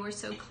time, they were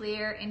so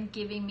clear in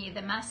giving me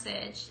the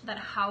message that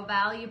how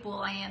valuable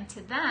I am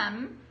to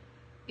them,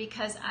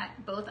 because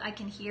I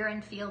can hear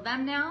and feel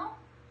them now,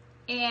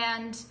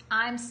 and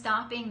I'm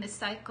stopping the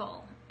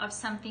cycle of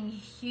something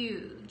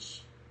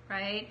huge,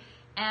 right?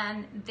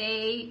 And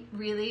they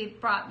really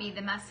brought me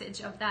the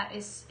message of that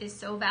is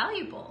so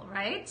valuable,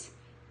 right?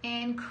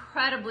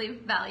 Incredibly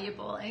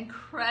valuable,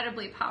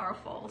 incredibly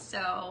powerful.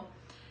 So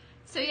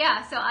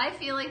yeah, so I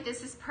feel like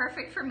this is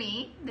perfect for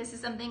me. This is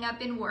something I've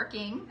been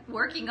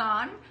working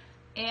on,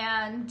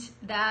 and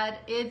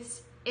that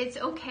it's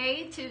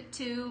okay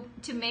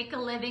to make a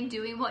living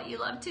doing what you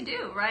love to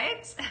do,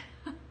 right?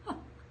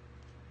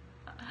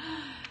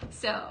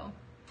 So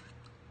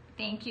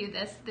thank you.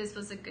 This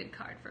was a good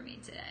card for me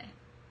today.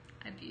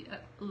 I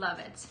love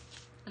it.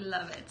 I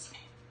love it.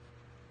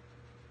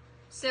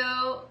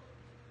 So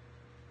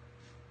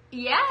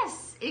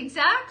yes,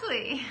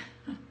 exactly.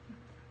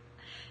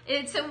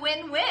 It's a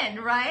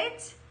win-win,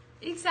 right?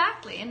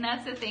 Exactly. And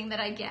that's the thing that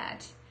I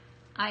get.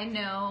 I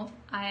know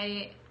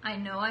I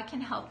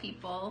can help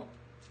people,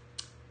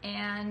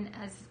 and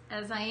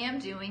as I am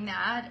doing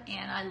that,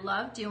 and I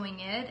love doing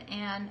it,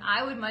 and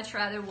I would much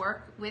rather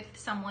work with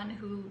someone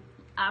who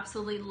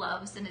absolutely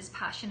loves and is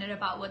passionate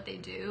about what they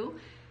do,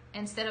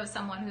 instead of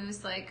someone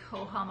who's like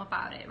ho-hum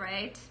about it,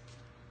 right?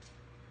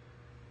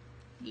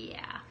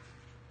 Yeah,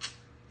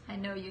 I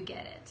know you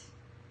get it.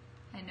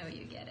 I know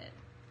you get it.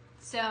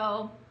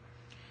 So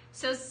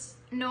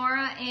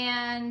Nora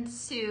and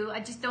Sue, I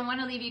just don't want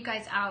to leave you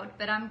guys out,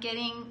 but I'm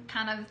getting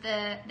kind of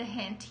the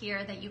hint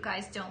here that you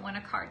guys don't want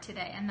a card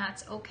today, and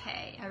that's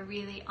okay. I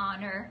really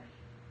honor.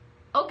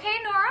 Okay,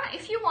 Nora,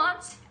 if you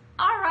want.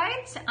 All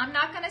right, I'm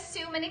not going to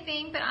assume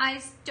anything, but I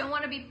don't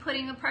want to be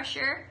putting a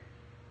pressure.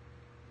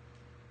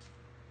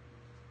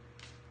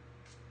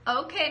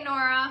 Okay,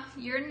 Nora,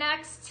 you're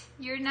next.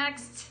 You're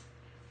next.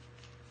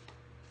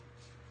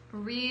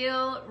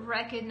 Real,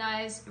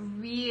 recognize,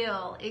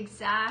 real.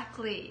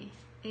 Exactly.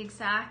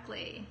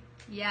 Exactly.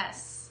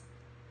 Yes.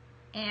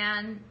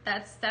 And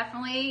that's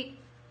definitely,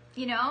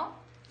 you know,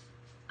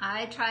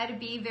 I try to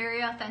be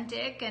very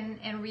authentic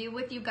and real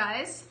with you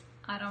guys.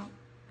 I don't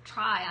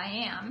try, I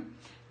am.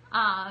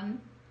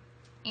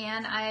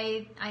 And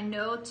I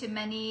know to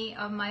many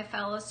of my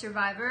fellow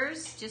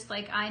survivors, just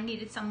like I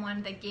needed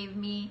someone that gave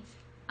me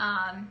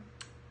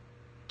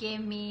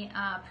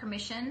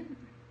permission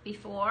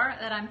before,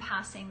 that I'm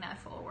passing that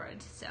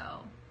forward. So,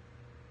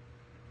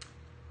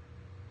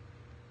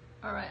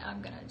 all right,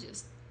 I'm gonna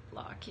just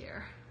block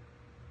here.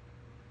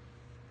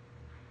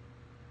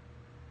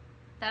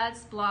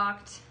 That's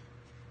blocked.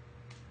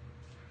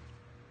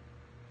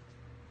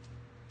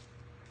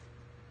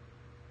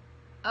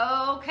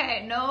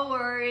 Okay, no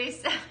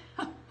worries.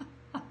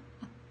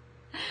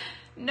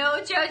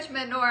 No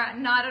judgment, Nora,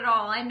 not at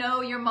all. I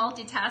know you're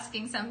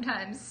multitasking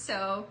sometimes,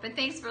 so, but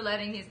thanks for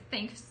letting me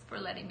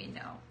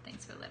know.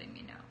 Thanks for letting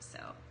me know. So,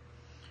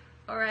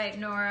 all right,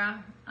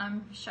 Nora,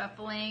 I'm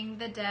shuffling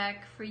the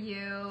deck for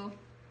you,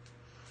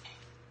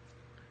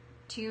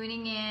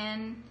 tuning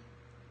in,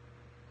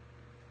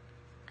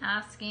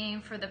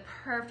 asking for the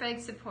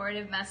perfect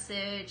supportive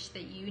message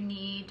that you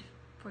need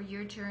for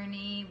your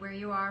journey, where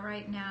you are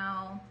right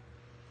now.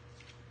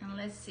 And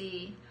let's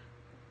see.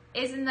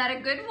 Isn't that a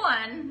good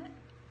one?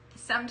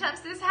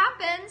 Sometimes this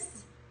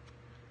happens.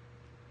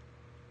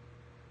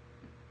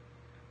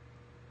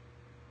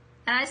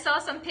 And I saw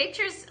some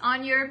pictures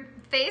on your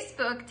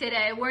Facebook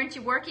today. Weren't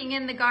you working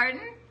in the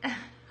garden?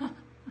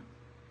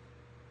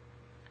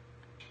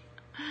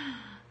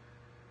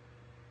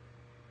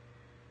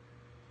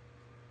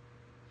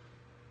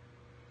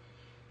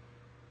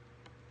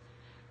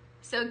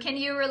 So can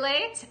you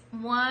relate?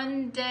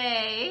 One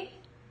day,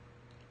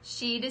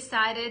 she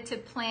decided to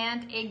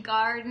plant a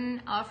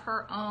garden of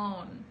her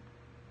own.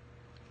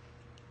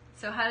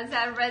 So how does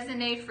that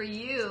resonate for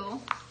you?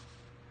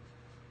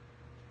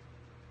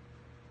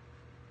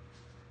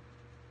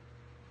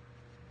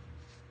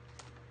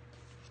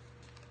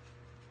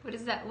 What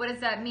does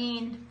that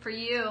mean for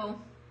you?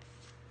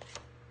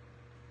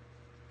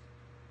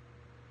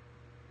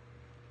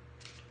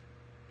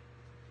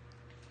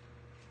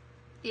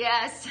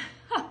 Yes.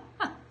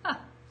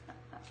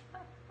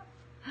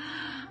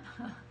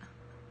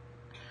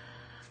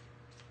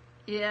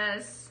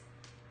 Yes.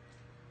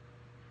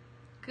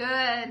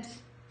 Good.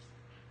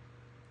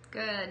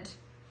 Good.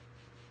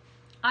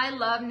 I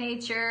love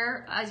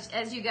nature,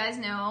 as you guys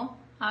know.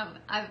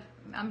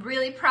 I'm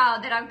really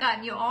proud that I've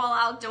gotten you all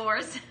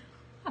outdoors.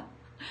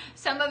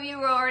 Some of you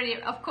were already,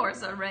 of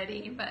course,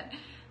 already, but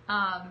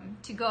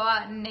to go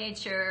out in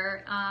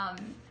nature,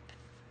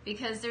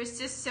 because there's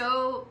just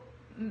so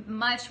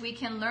much we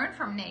can learn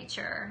from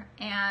nature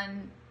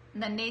and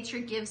that nature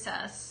gives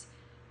us.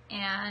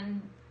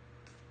 And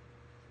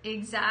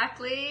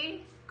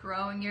exactly,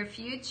 growing your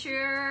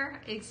future,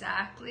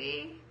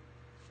 exactly.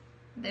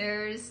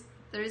 There's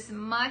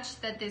much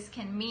that this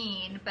can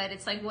mean, but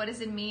it's like, what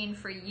does it mean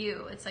for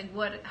you? It's like,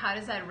 how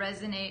does that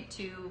resonate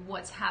to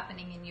what's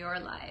happening in your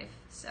life?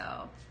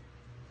 So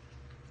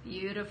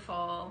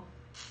beautiful.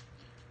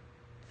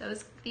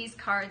 These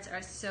cards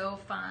are so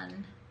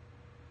fun.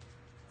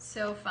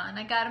 So fun.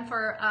 I got them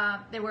for,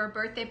 they were a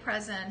birthday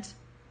present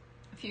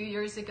a few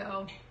years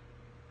ago.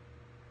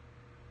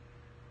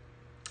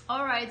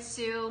 All right,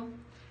 Sue.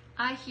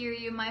 I hear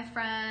you, my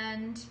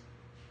friend.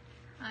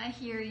 I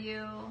hear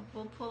you.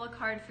 We'll pull a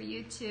card for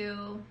you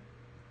too.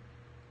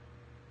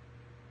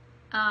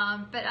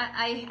 But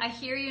I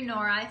hear you,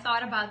 Nora. I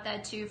thought about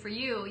that too for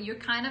you. You're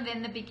kind of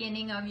in the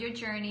beginning of your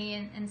journey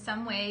in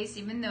some ways,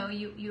 even though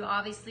you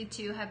obviously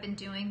too have been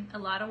doing a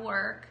lot of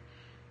work.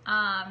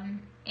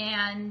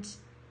 And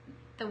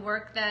the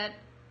work that,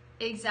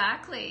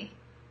 exactly,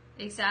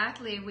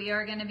 we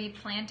are going to be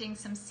planting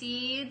some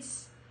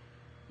seeds,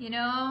 you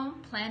know,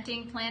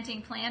 planting,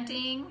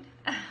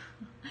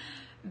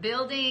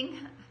 building,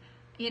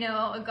 you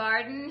know, a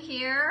garden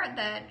here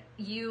that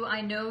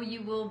I know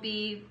you will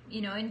be,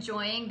 you know,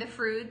 enjoying the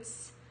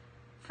fruits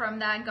from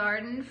that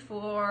garden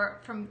for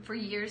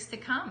years to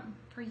come,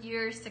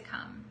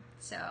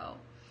 So,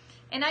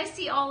 and I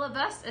see all of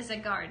us as a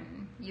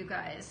garden, you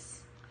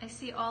guys. I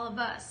see all of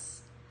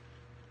us.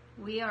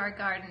 We are a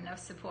garden of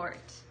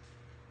support.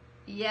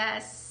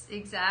 Yes,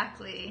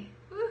 exactly.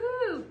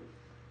 Woohoo!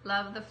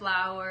 Love the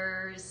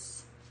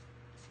flowers.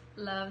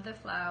 Love the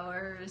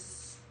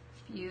flowers.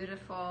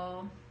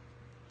 Beautiful.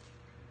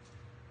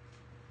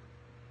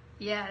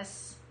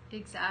 Yes,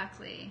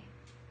 exactly.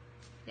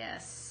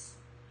 Yes.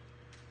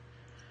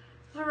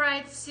 All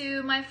right,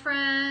 Sue, my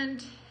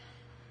friend.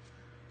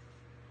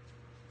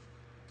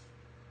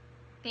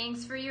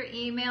 Thanks for your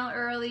email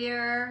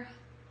earlier.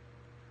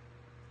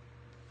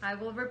 I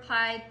will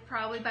reply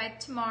probably by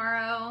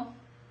tomorrow.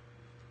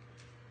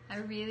 I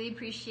really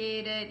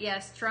appreciate it.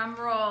 Yes, drum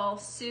roll,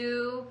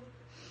 Sue.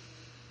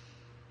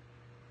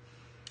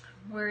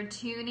 We're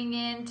tuning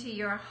into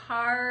your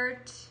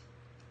heart,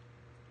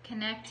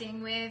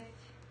 connecting with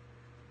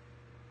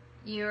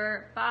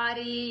your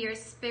body, your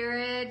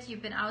spirit.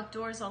 You've been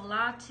outdoors a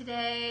lot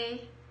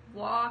today.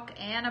 Walk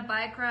and a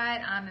bike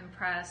ride. I'm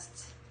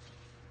impressed.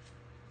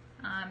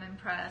 I'm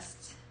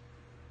impressed.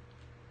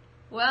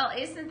 Well,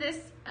 isn't this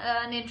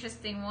an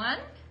interesting one?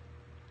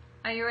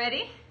 Are you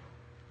ready?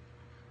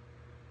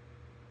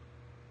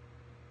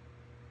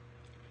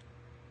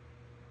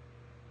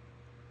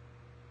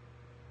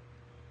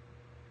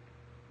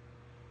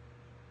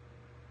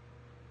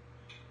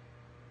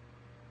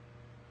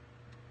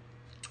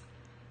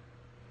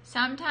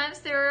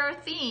 Sometimes there are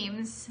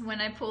themes when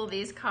I pull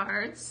these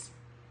cards.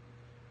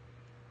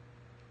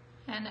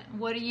 And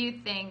what do you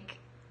think?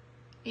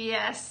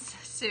 Yes,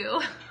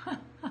 Sue.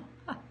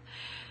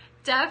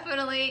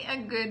 Definitely a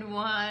good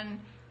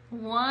one.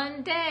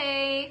 One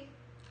day,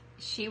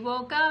 she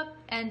woke up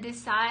and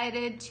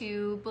decided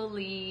to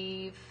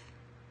believe.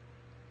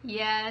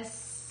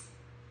 Yes.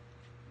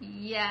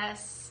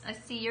 Yes. I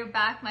see you're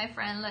back, my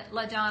friend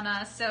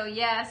LaDonna. So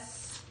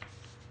yes.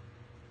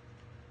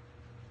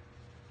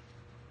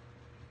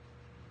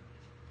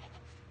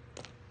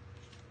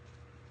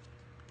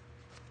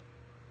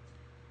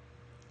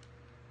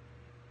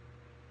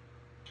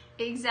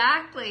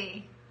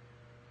 Exactly.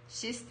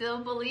 She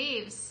still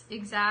believes.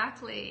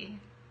 Exactly.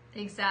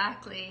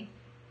 Exactly.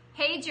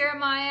 Hey,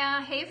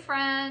 Jeremiah. Hey,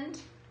 friend.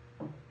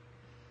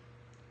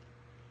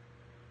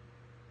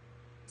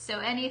 So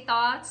any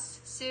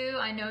thoughts, Sue?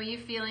 I know you're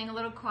feeling a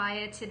little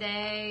quiet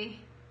today.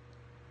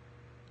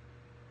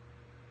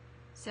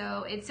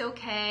 So it's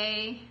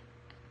okay.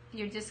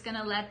 You're just going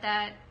to let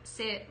that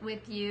sit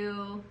with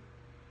you.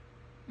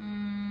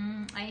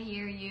 I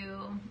hear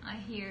you. I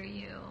hear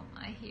you.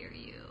 I hear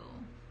you.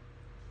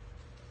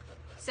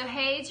 So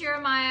hey,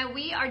 Jeremiah,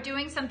 we are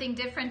doing something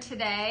different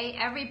today.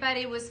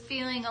 Everybody was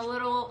feeling a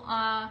little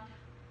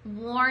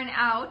worn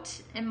out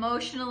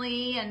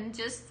emotionally and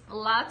just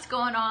lots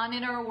going on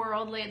in our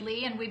world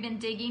lately, and we've been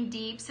digging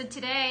deep. So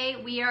today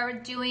we are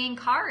doing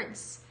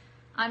cards.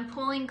 I'm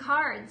pulling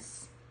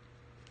cards.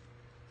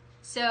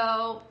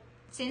 So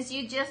since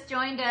you just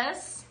joined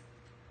us,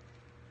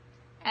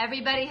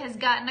 everybody has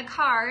gotten a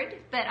card,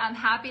 but I'm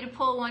happy to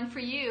pull one for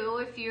you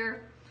if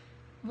you're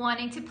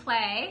wanting to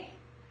play.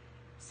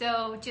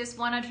 So just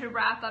wanted to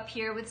wrap up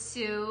here with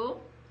Sue.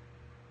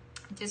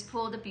 Just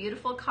pulled a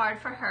beautiful card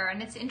for her. And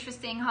it's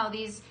interesting how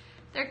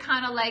they're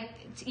kind of like,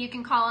 you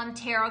can call them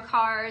tarot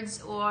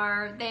cards,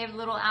 or they have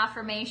little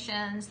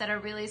affirmations that are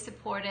really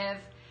supportive,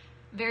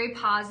 very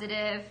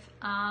positive.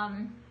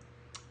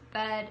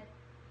 But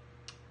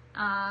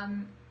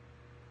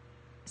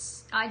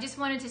I just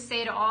wanted to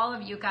say to all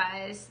of you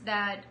guys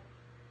that,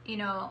 you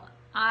know,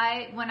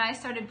 when I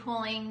started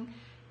pulling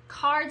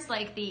cards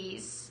like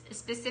these,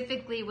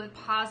 specifically with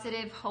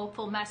positive,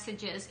 hopeful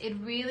messages, it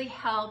really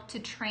helped to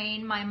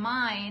train my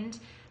mind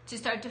to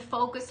start to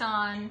focus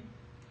on,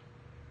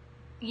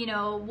 you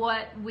know,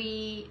 what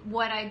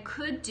I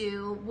could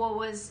do, what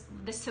was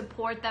the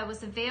support that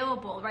was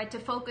available, right? To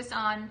focus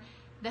on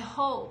the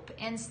hope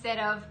instead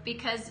of,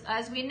 because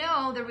as we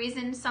know, the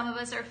reason some of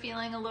us are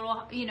feeling a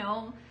little, you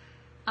know,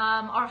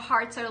 our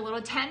hearts are a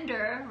little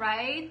tender,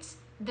 right?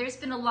 There's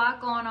been a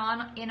lot going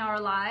on in our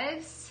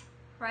lives,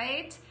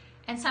 right?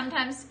 And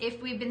sometimes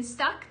if we've been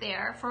stuck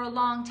there for a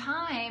long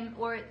time,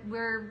 or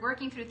we're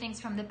working through things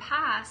from the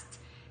past,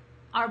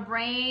 our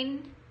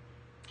brain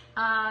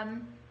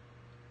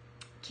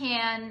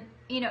can,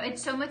 you know,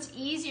 it's so much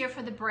easier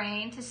for the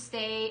brain to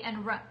stay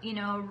and, you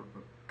know,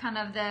 kind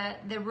of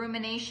the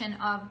rumination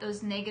of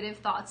those negative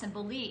thoughts and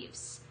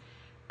beliefs.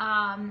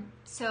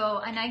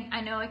 So, and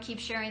I know I keep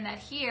sharing that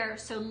here.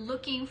 So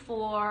looking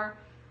for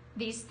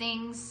these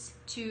things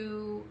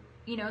to,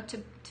 you know,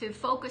 to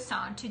focus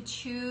on, to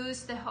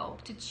choose the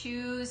hope, to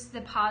choose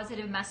the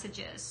positive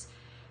messages.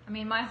 I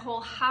mean, my whole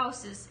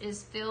house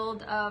is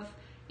filled of,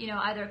 you know,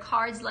 either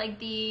cards like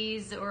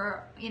these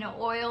or, you know,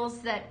 oils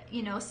that,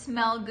 you know,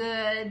 smell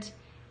good.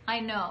 I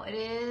know it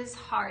is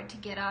hard to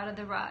get out of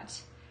the rut,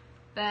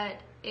 but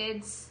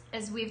it's,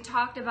 as we've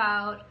talked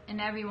about and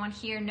everyone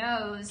here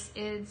knows,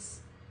 it's,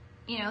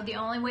 you know, the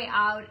only way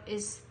out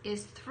is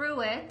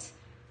through it.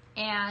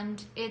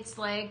 And it's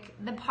like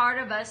the part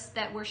of us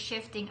that we're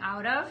shifting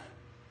out of,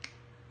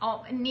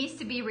 it needs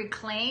to be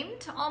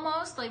reclaimed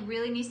almost, like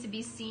really needs to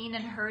be seen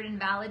and heard and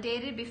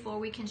validated before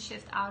we can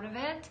shift out of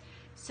it.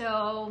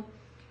 So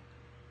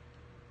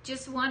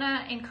just want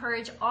to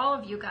encourage all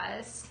of you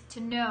guys to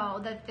know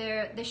that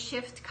the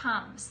shift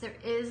comes. There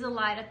is a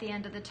light at the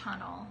end of the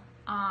tunnel.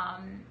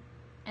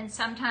 And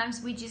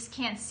sometimes we just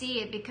can't see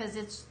it because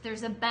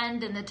there's a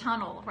bend in the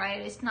tunnel, right?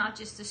 It's not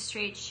just a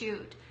straight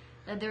shoot.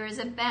 That there is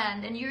a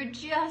bend and you're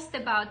just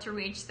about to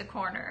reach the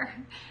corner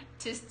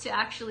just to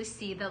actually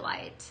see the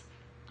light.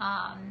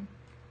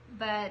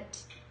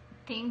 But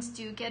things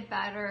do get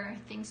better,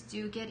 things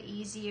do get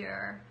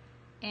easier,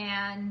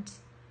 and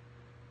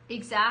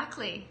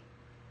exactly,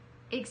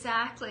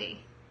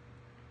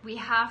 we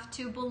have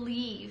to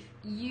believe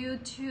you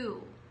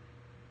too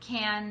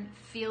can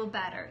feel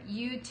better.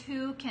 You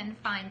too can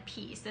find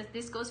peace. That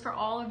this goes for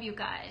all of you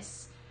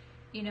guys.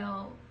 You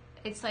know,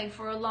 it's like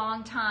for a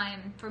long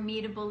time for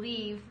me to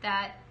believe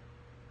that,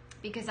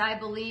 because I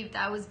believed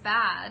I was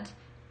bad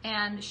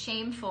and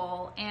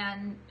shameful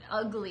and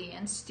ugly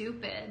and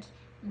stupid,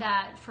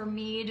 that for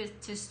me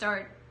to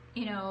start,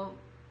 you know,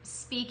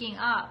 speaking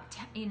up,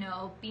 you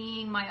know,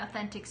 being my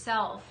authentic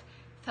self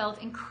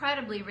felt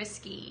incredibly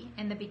risky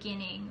in the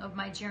beginning of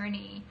my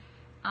journey.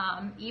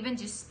 Even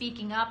just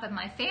speaking up at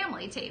my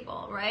family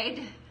table,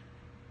 right?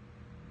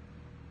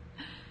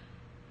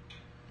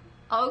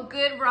 Oh,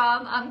 good,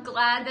 Rob. I'm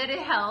glad that it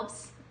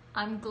helps.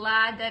 I'm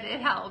glad that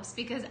it helps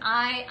because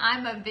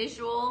I'm a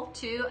visual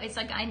too. It's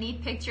like I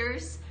need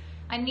pictures.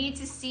 I need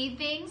to see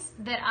things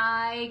that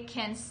I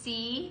can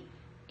see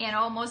and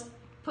almost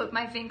put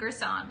my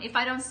fingers on. If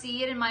I don't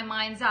see it in my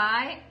mind's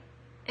eye,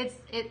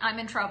 I'm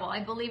in trouble.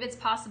 I believe it's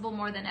possible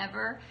more than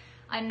ever.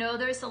 I know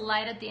there's a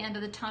light at the end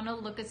of the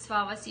tunnel. Look at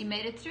Svava, so you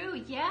made it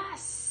through.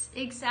 Yes,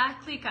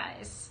 exactly,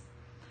 guys.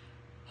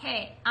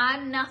 Hey,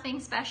 I'm nothing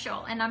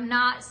special, and I'm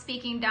not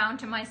speaking down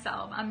to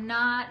myself. I'm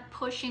not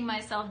pushing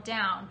myself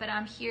down, but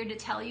I'm here to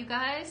tell you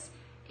guys,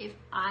 if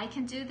I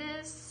can do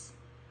this,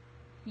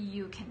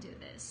 you can do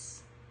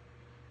this.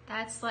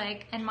 That's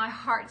like, and my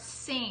heart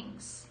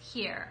sings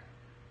here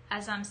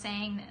as I'm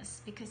saying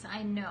this, because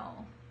I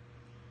know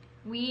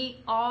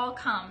we all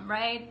come,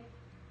 right,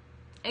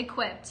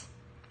 equipped,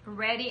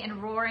 ready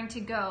and roaring to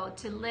go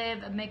to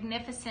live a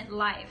magnificent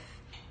life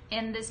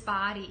in this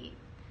body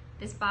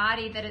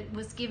that it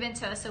was given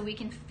to us so we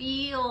can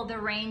feel the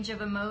range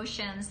of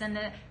emotions and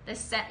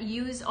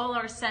use all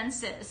our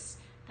senses.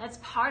 That's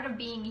part of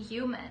being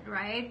human,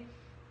 right?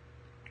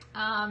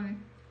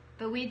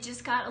 But we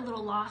just got a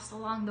little lost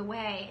along the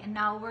way, and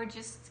now we're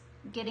just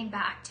getting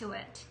back to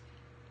it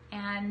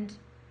and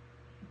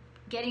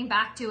getting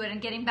back to it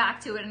and getting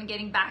back to it and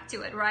getting back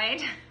to it,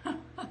 right?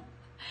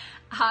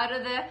 out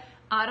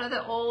of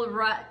the old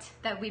rut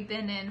that we've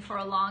been in for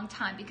a long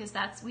time, because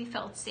we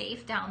felt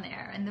safe down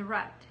there in the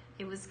rut.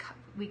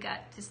 We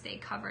got to stay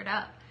covered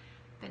up.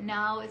 But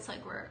now it's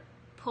like we're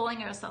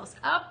pulling ourselves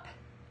up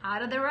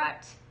out of the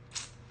rut.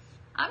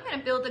 I'm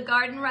gonna build a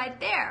garden right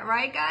there,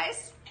 right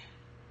guys?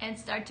 And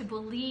start to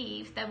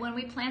believe that when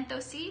we plant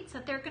those seeds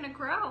that they're gonna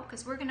grow,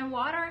 because we're gonna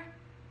water,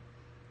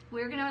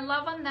 we're gonna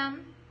love on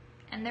them,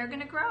 and they're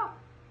gonna grow.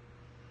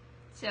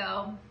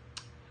 So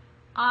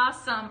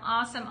awesome,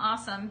 awesome,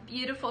 awesome.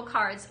 Beautiful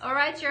cards. All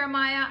right,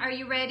 Jeremiah, are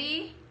you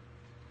ready?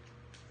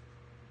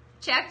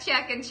 Check,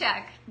 check, and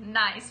check.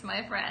 Nice,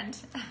 my friend.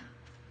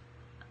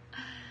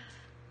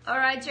 All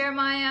right,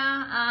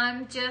 Jeremiah,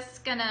 I'm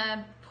just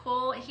gonna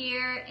pull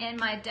here in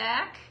my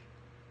deck.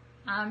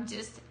 I'm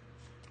just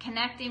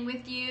connecting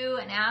with you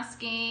and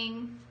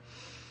asking,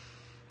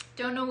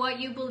 don't know what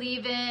you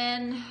believe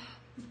in,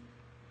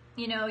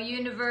 you know,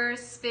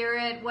 universe,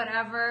 spirit,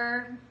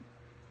 whatever,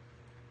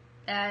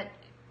 that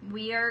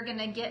We are going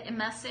to get a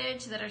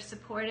message that are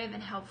supportive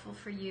and helpful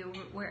for you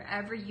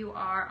wherever you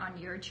are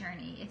on your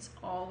journey. It's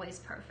always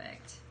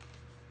perfect.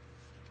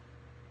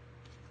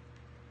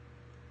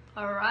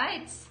 All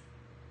right.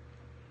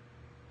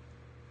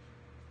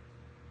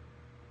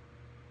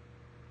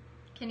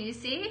 Can you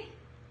see?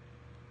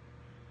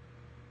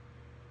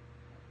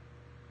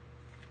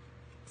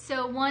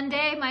 So one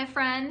day, my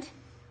friend,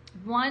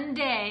 one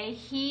day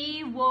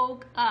he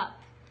woke up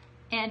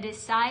and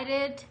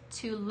decided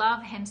to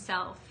love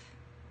himself.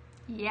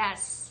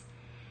 Yes,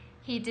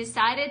 he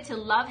decided to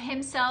love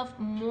himself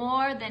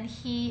more than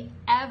he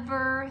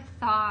ever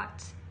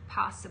thought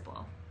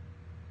possible.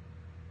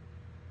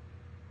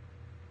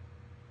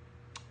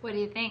 What do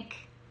you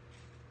think?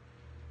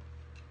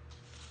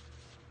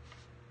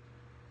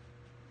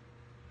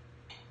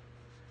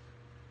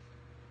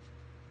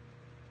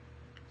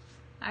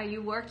 Are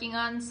you working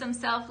on some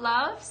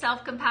self-love,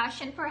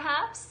 self-compassion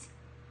perhaps?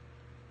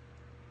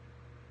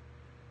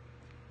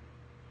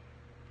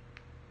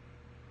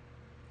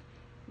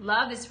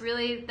 Love is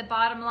really the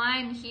bottom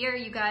line here,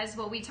 you guys,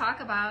 what we talk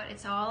about.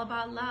 It's all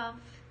about love.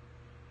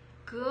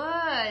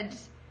 Good.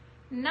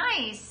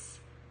 Nice.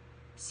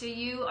 So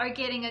you are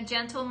getting a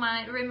gentle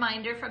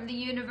reminder from the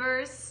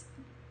universe.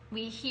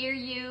 We hear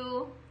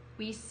you.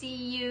 We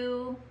see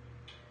you.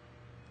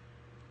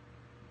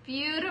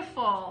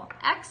 Beautiful.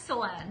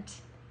 Excellent.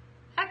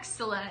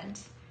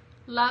 Excellent.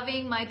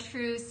 Loving my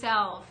true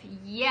self.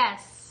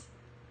 Yes.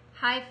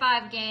 High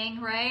five,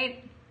 gang,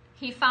 right?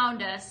 He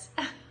found us.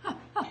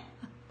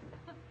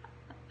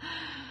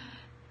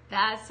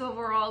 That's what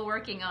we're all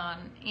working on.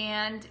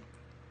 And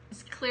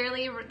it's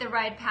clearly the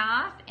right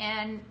path.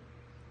 And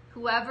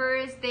whoever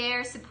is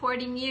there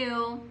supporting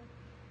you,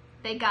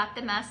 they got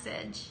the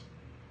message.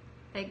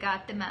 They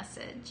got the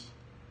message.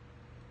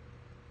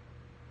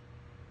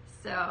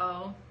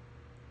 So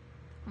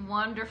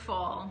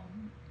wonderful.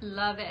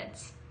 Love it.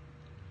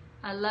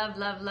 I love,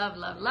 love, love,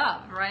 love,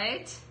 love,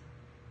 right?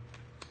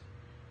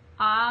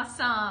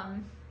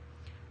 Awesome.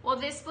 Well,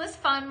 this was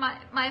fun,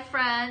 my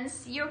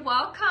friends. You're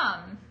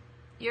welcome.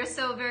 You're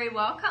so very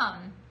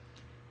welcome.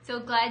 So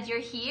glad you're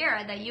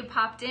here, that you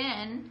popped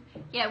in.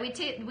 Yeah, we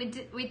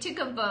took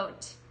a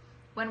vote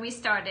when we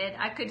started.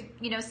 I could,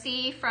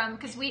 see from,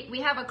 because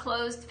we have a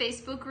closed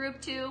Facebook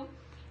group too,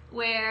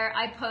 where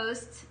I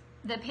post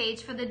the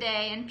page for the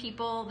day and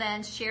people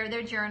then share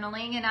their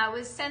journaling, and I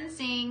was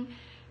sensing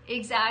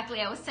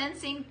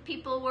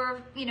people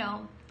were,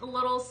 a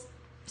little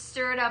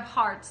stirred up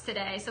hearts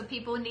today, so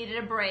people needed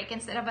a break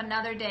instead of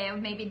another day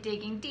of maybe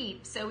digging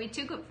deep. So we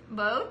took a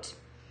vote,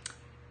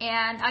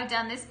 and I've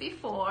done this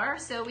before,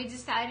 so we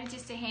decided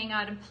just to hang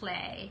out and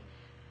play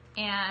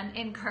and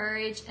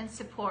encourage and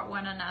support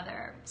one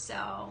another.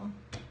 So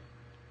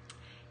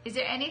is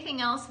there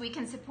anything else we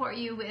can support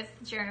you with,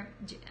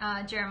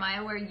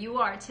 Jeremiah, where you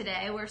are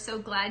today? We're so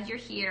glad you're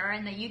here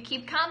and that you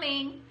keep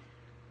coming.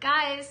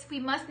 Guys, we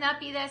must not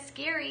be that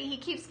scary. He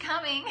keeps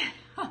coming.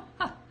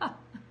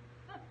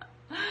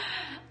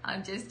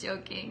 I'm just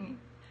joking.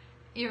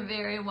 You're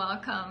very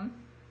welcome.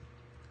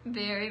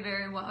 Very,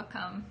 very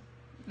welcome.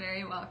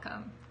 Very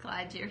welcome.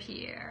 Glad you're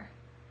here.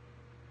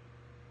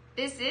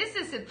 This is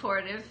a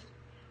supportive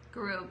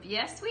group.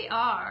 Yes, we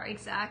are.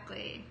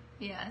 Exactly.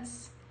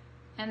 Yes.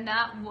 And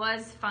that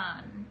was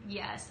fun.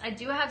 Yes. I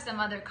do have some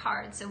other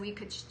cards, so we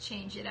could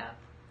change it up.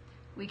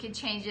 We could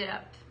change it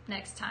up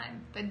next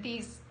time. But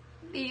these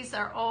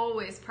are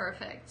always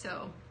perfect.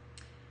 So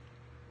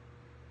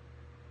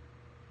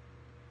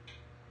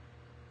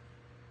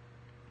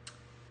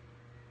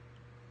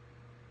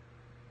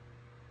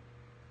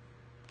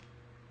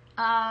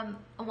I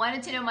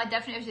wanted to know my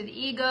definition of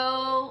the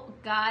ego.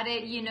 Got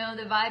it.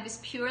 The vibe is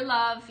pure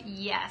love.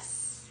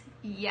 Yes.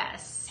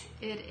 Yes,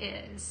 it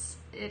is.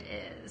 It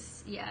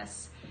is.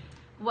 Yes.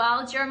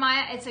 Well,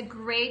 Jeremiah, it's a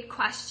great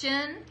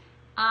question.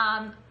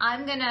 I'm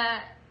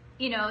gonna,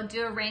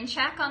 do a rain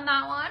check on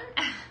that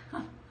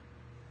one.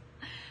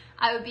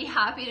 I would be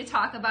happy to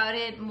talk about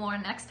it more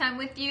next time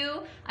with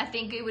you. I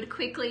think it would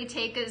quickly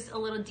take us a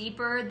little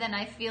deeper than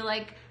I feel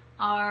like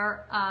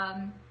our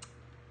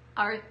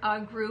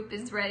group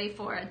is ready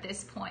for at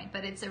this point,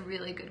 but it's a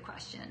really good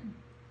question.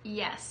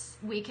 Yes,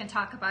 we can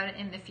talk about it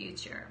in the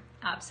future.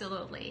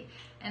 Absolutely.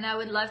 And I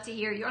would love to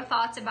hear your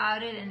thoughts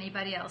about it, and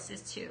anybody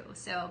else's too.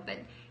 So, but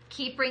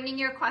keep bringing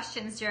your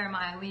questions,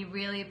 Jeremiah. We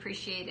really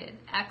appreciate it.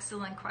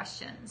 Excellent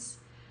questions.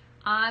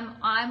 I'm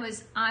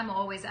always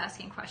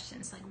asking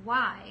questions like,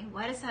 why?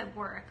 Why does that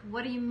work?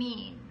 What do you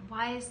mean?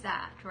 Why is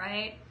that,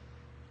 right?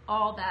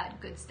 All that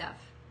good stuff.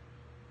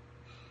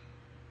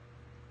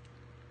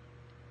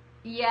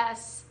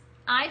 Yes,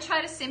 I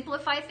try to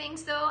simplify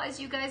things though, as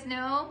you guys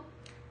know.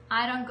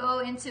 I don't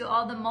go into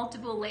all the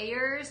multiple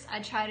layers.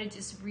 I try to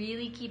just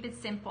really keep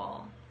it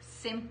simple.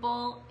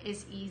 Simple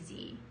is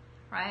easy,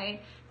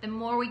 right? The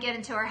more we get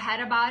into our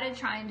head about it,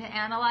 trying to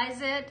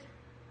analyze it,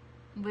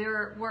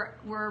 we're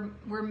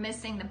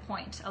missing the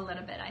point a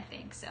little bit, I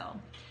think. So,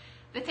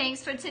 but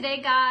thanks for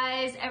today,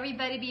 guys.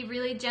 Everybody be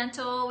really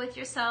gentle with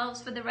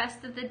yourselves for the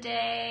rest of the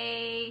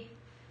day.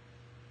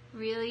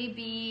 Really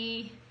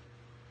be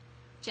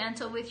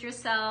gentle with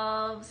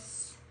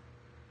yourselves.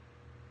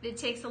 It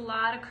takes a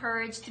lot of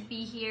courage to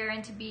be here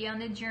and to be on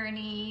the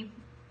journey.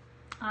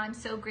 I'm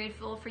so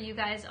grateful for you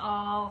guys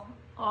all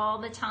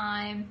the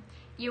time.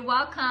 You're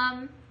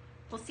welcome.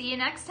 We'll see you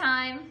next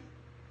time.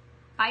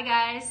 Bye,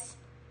 guys.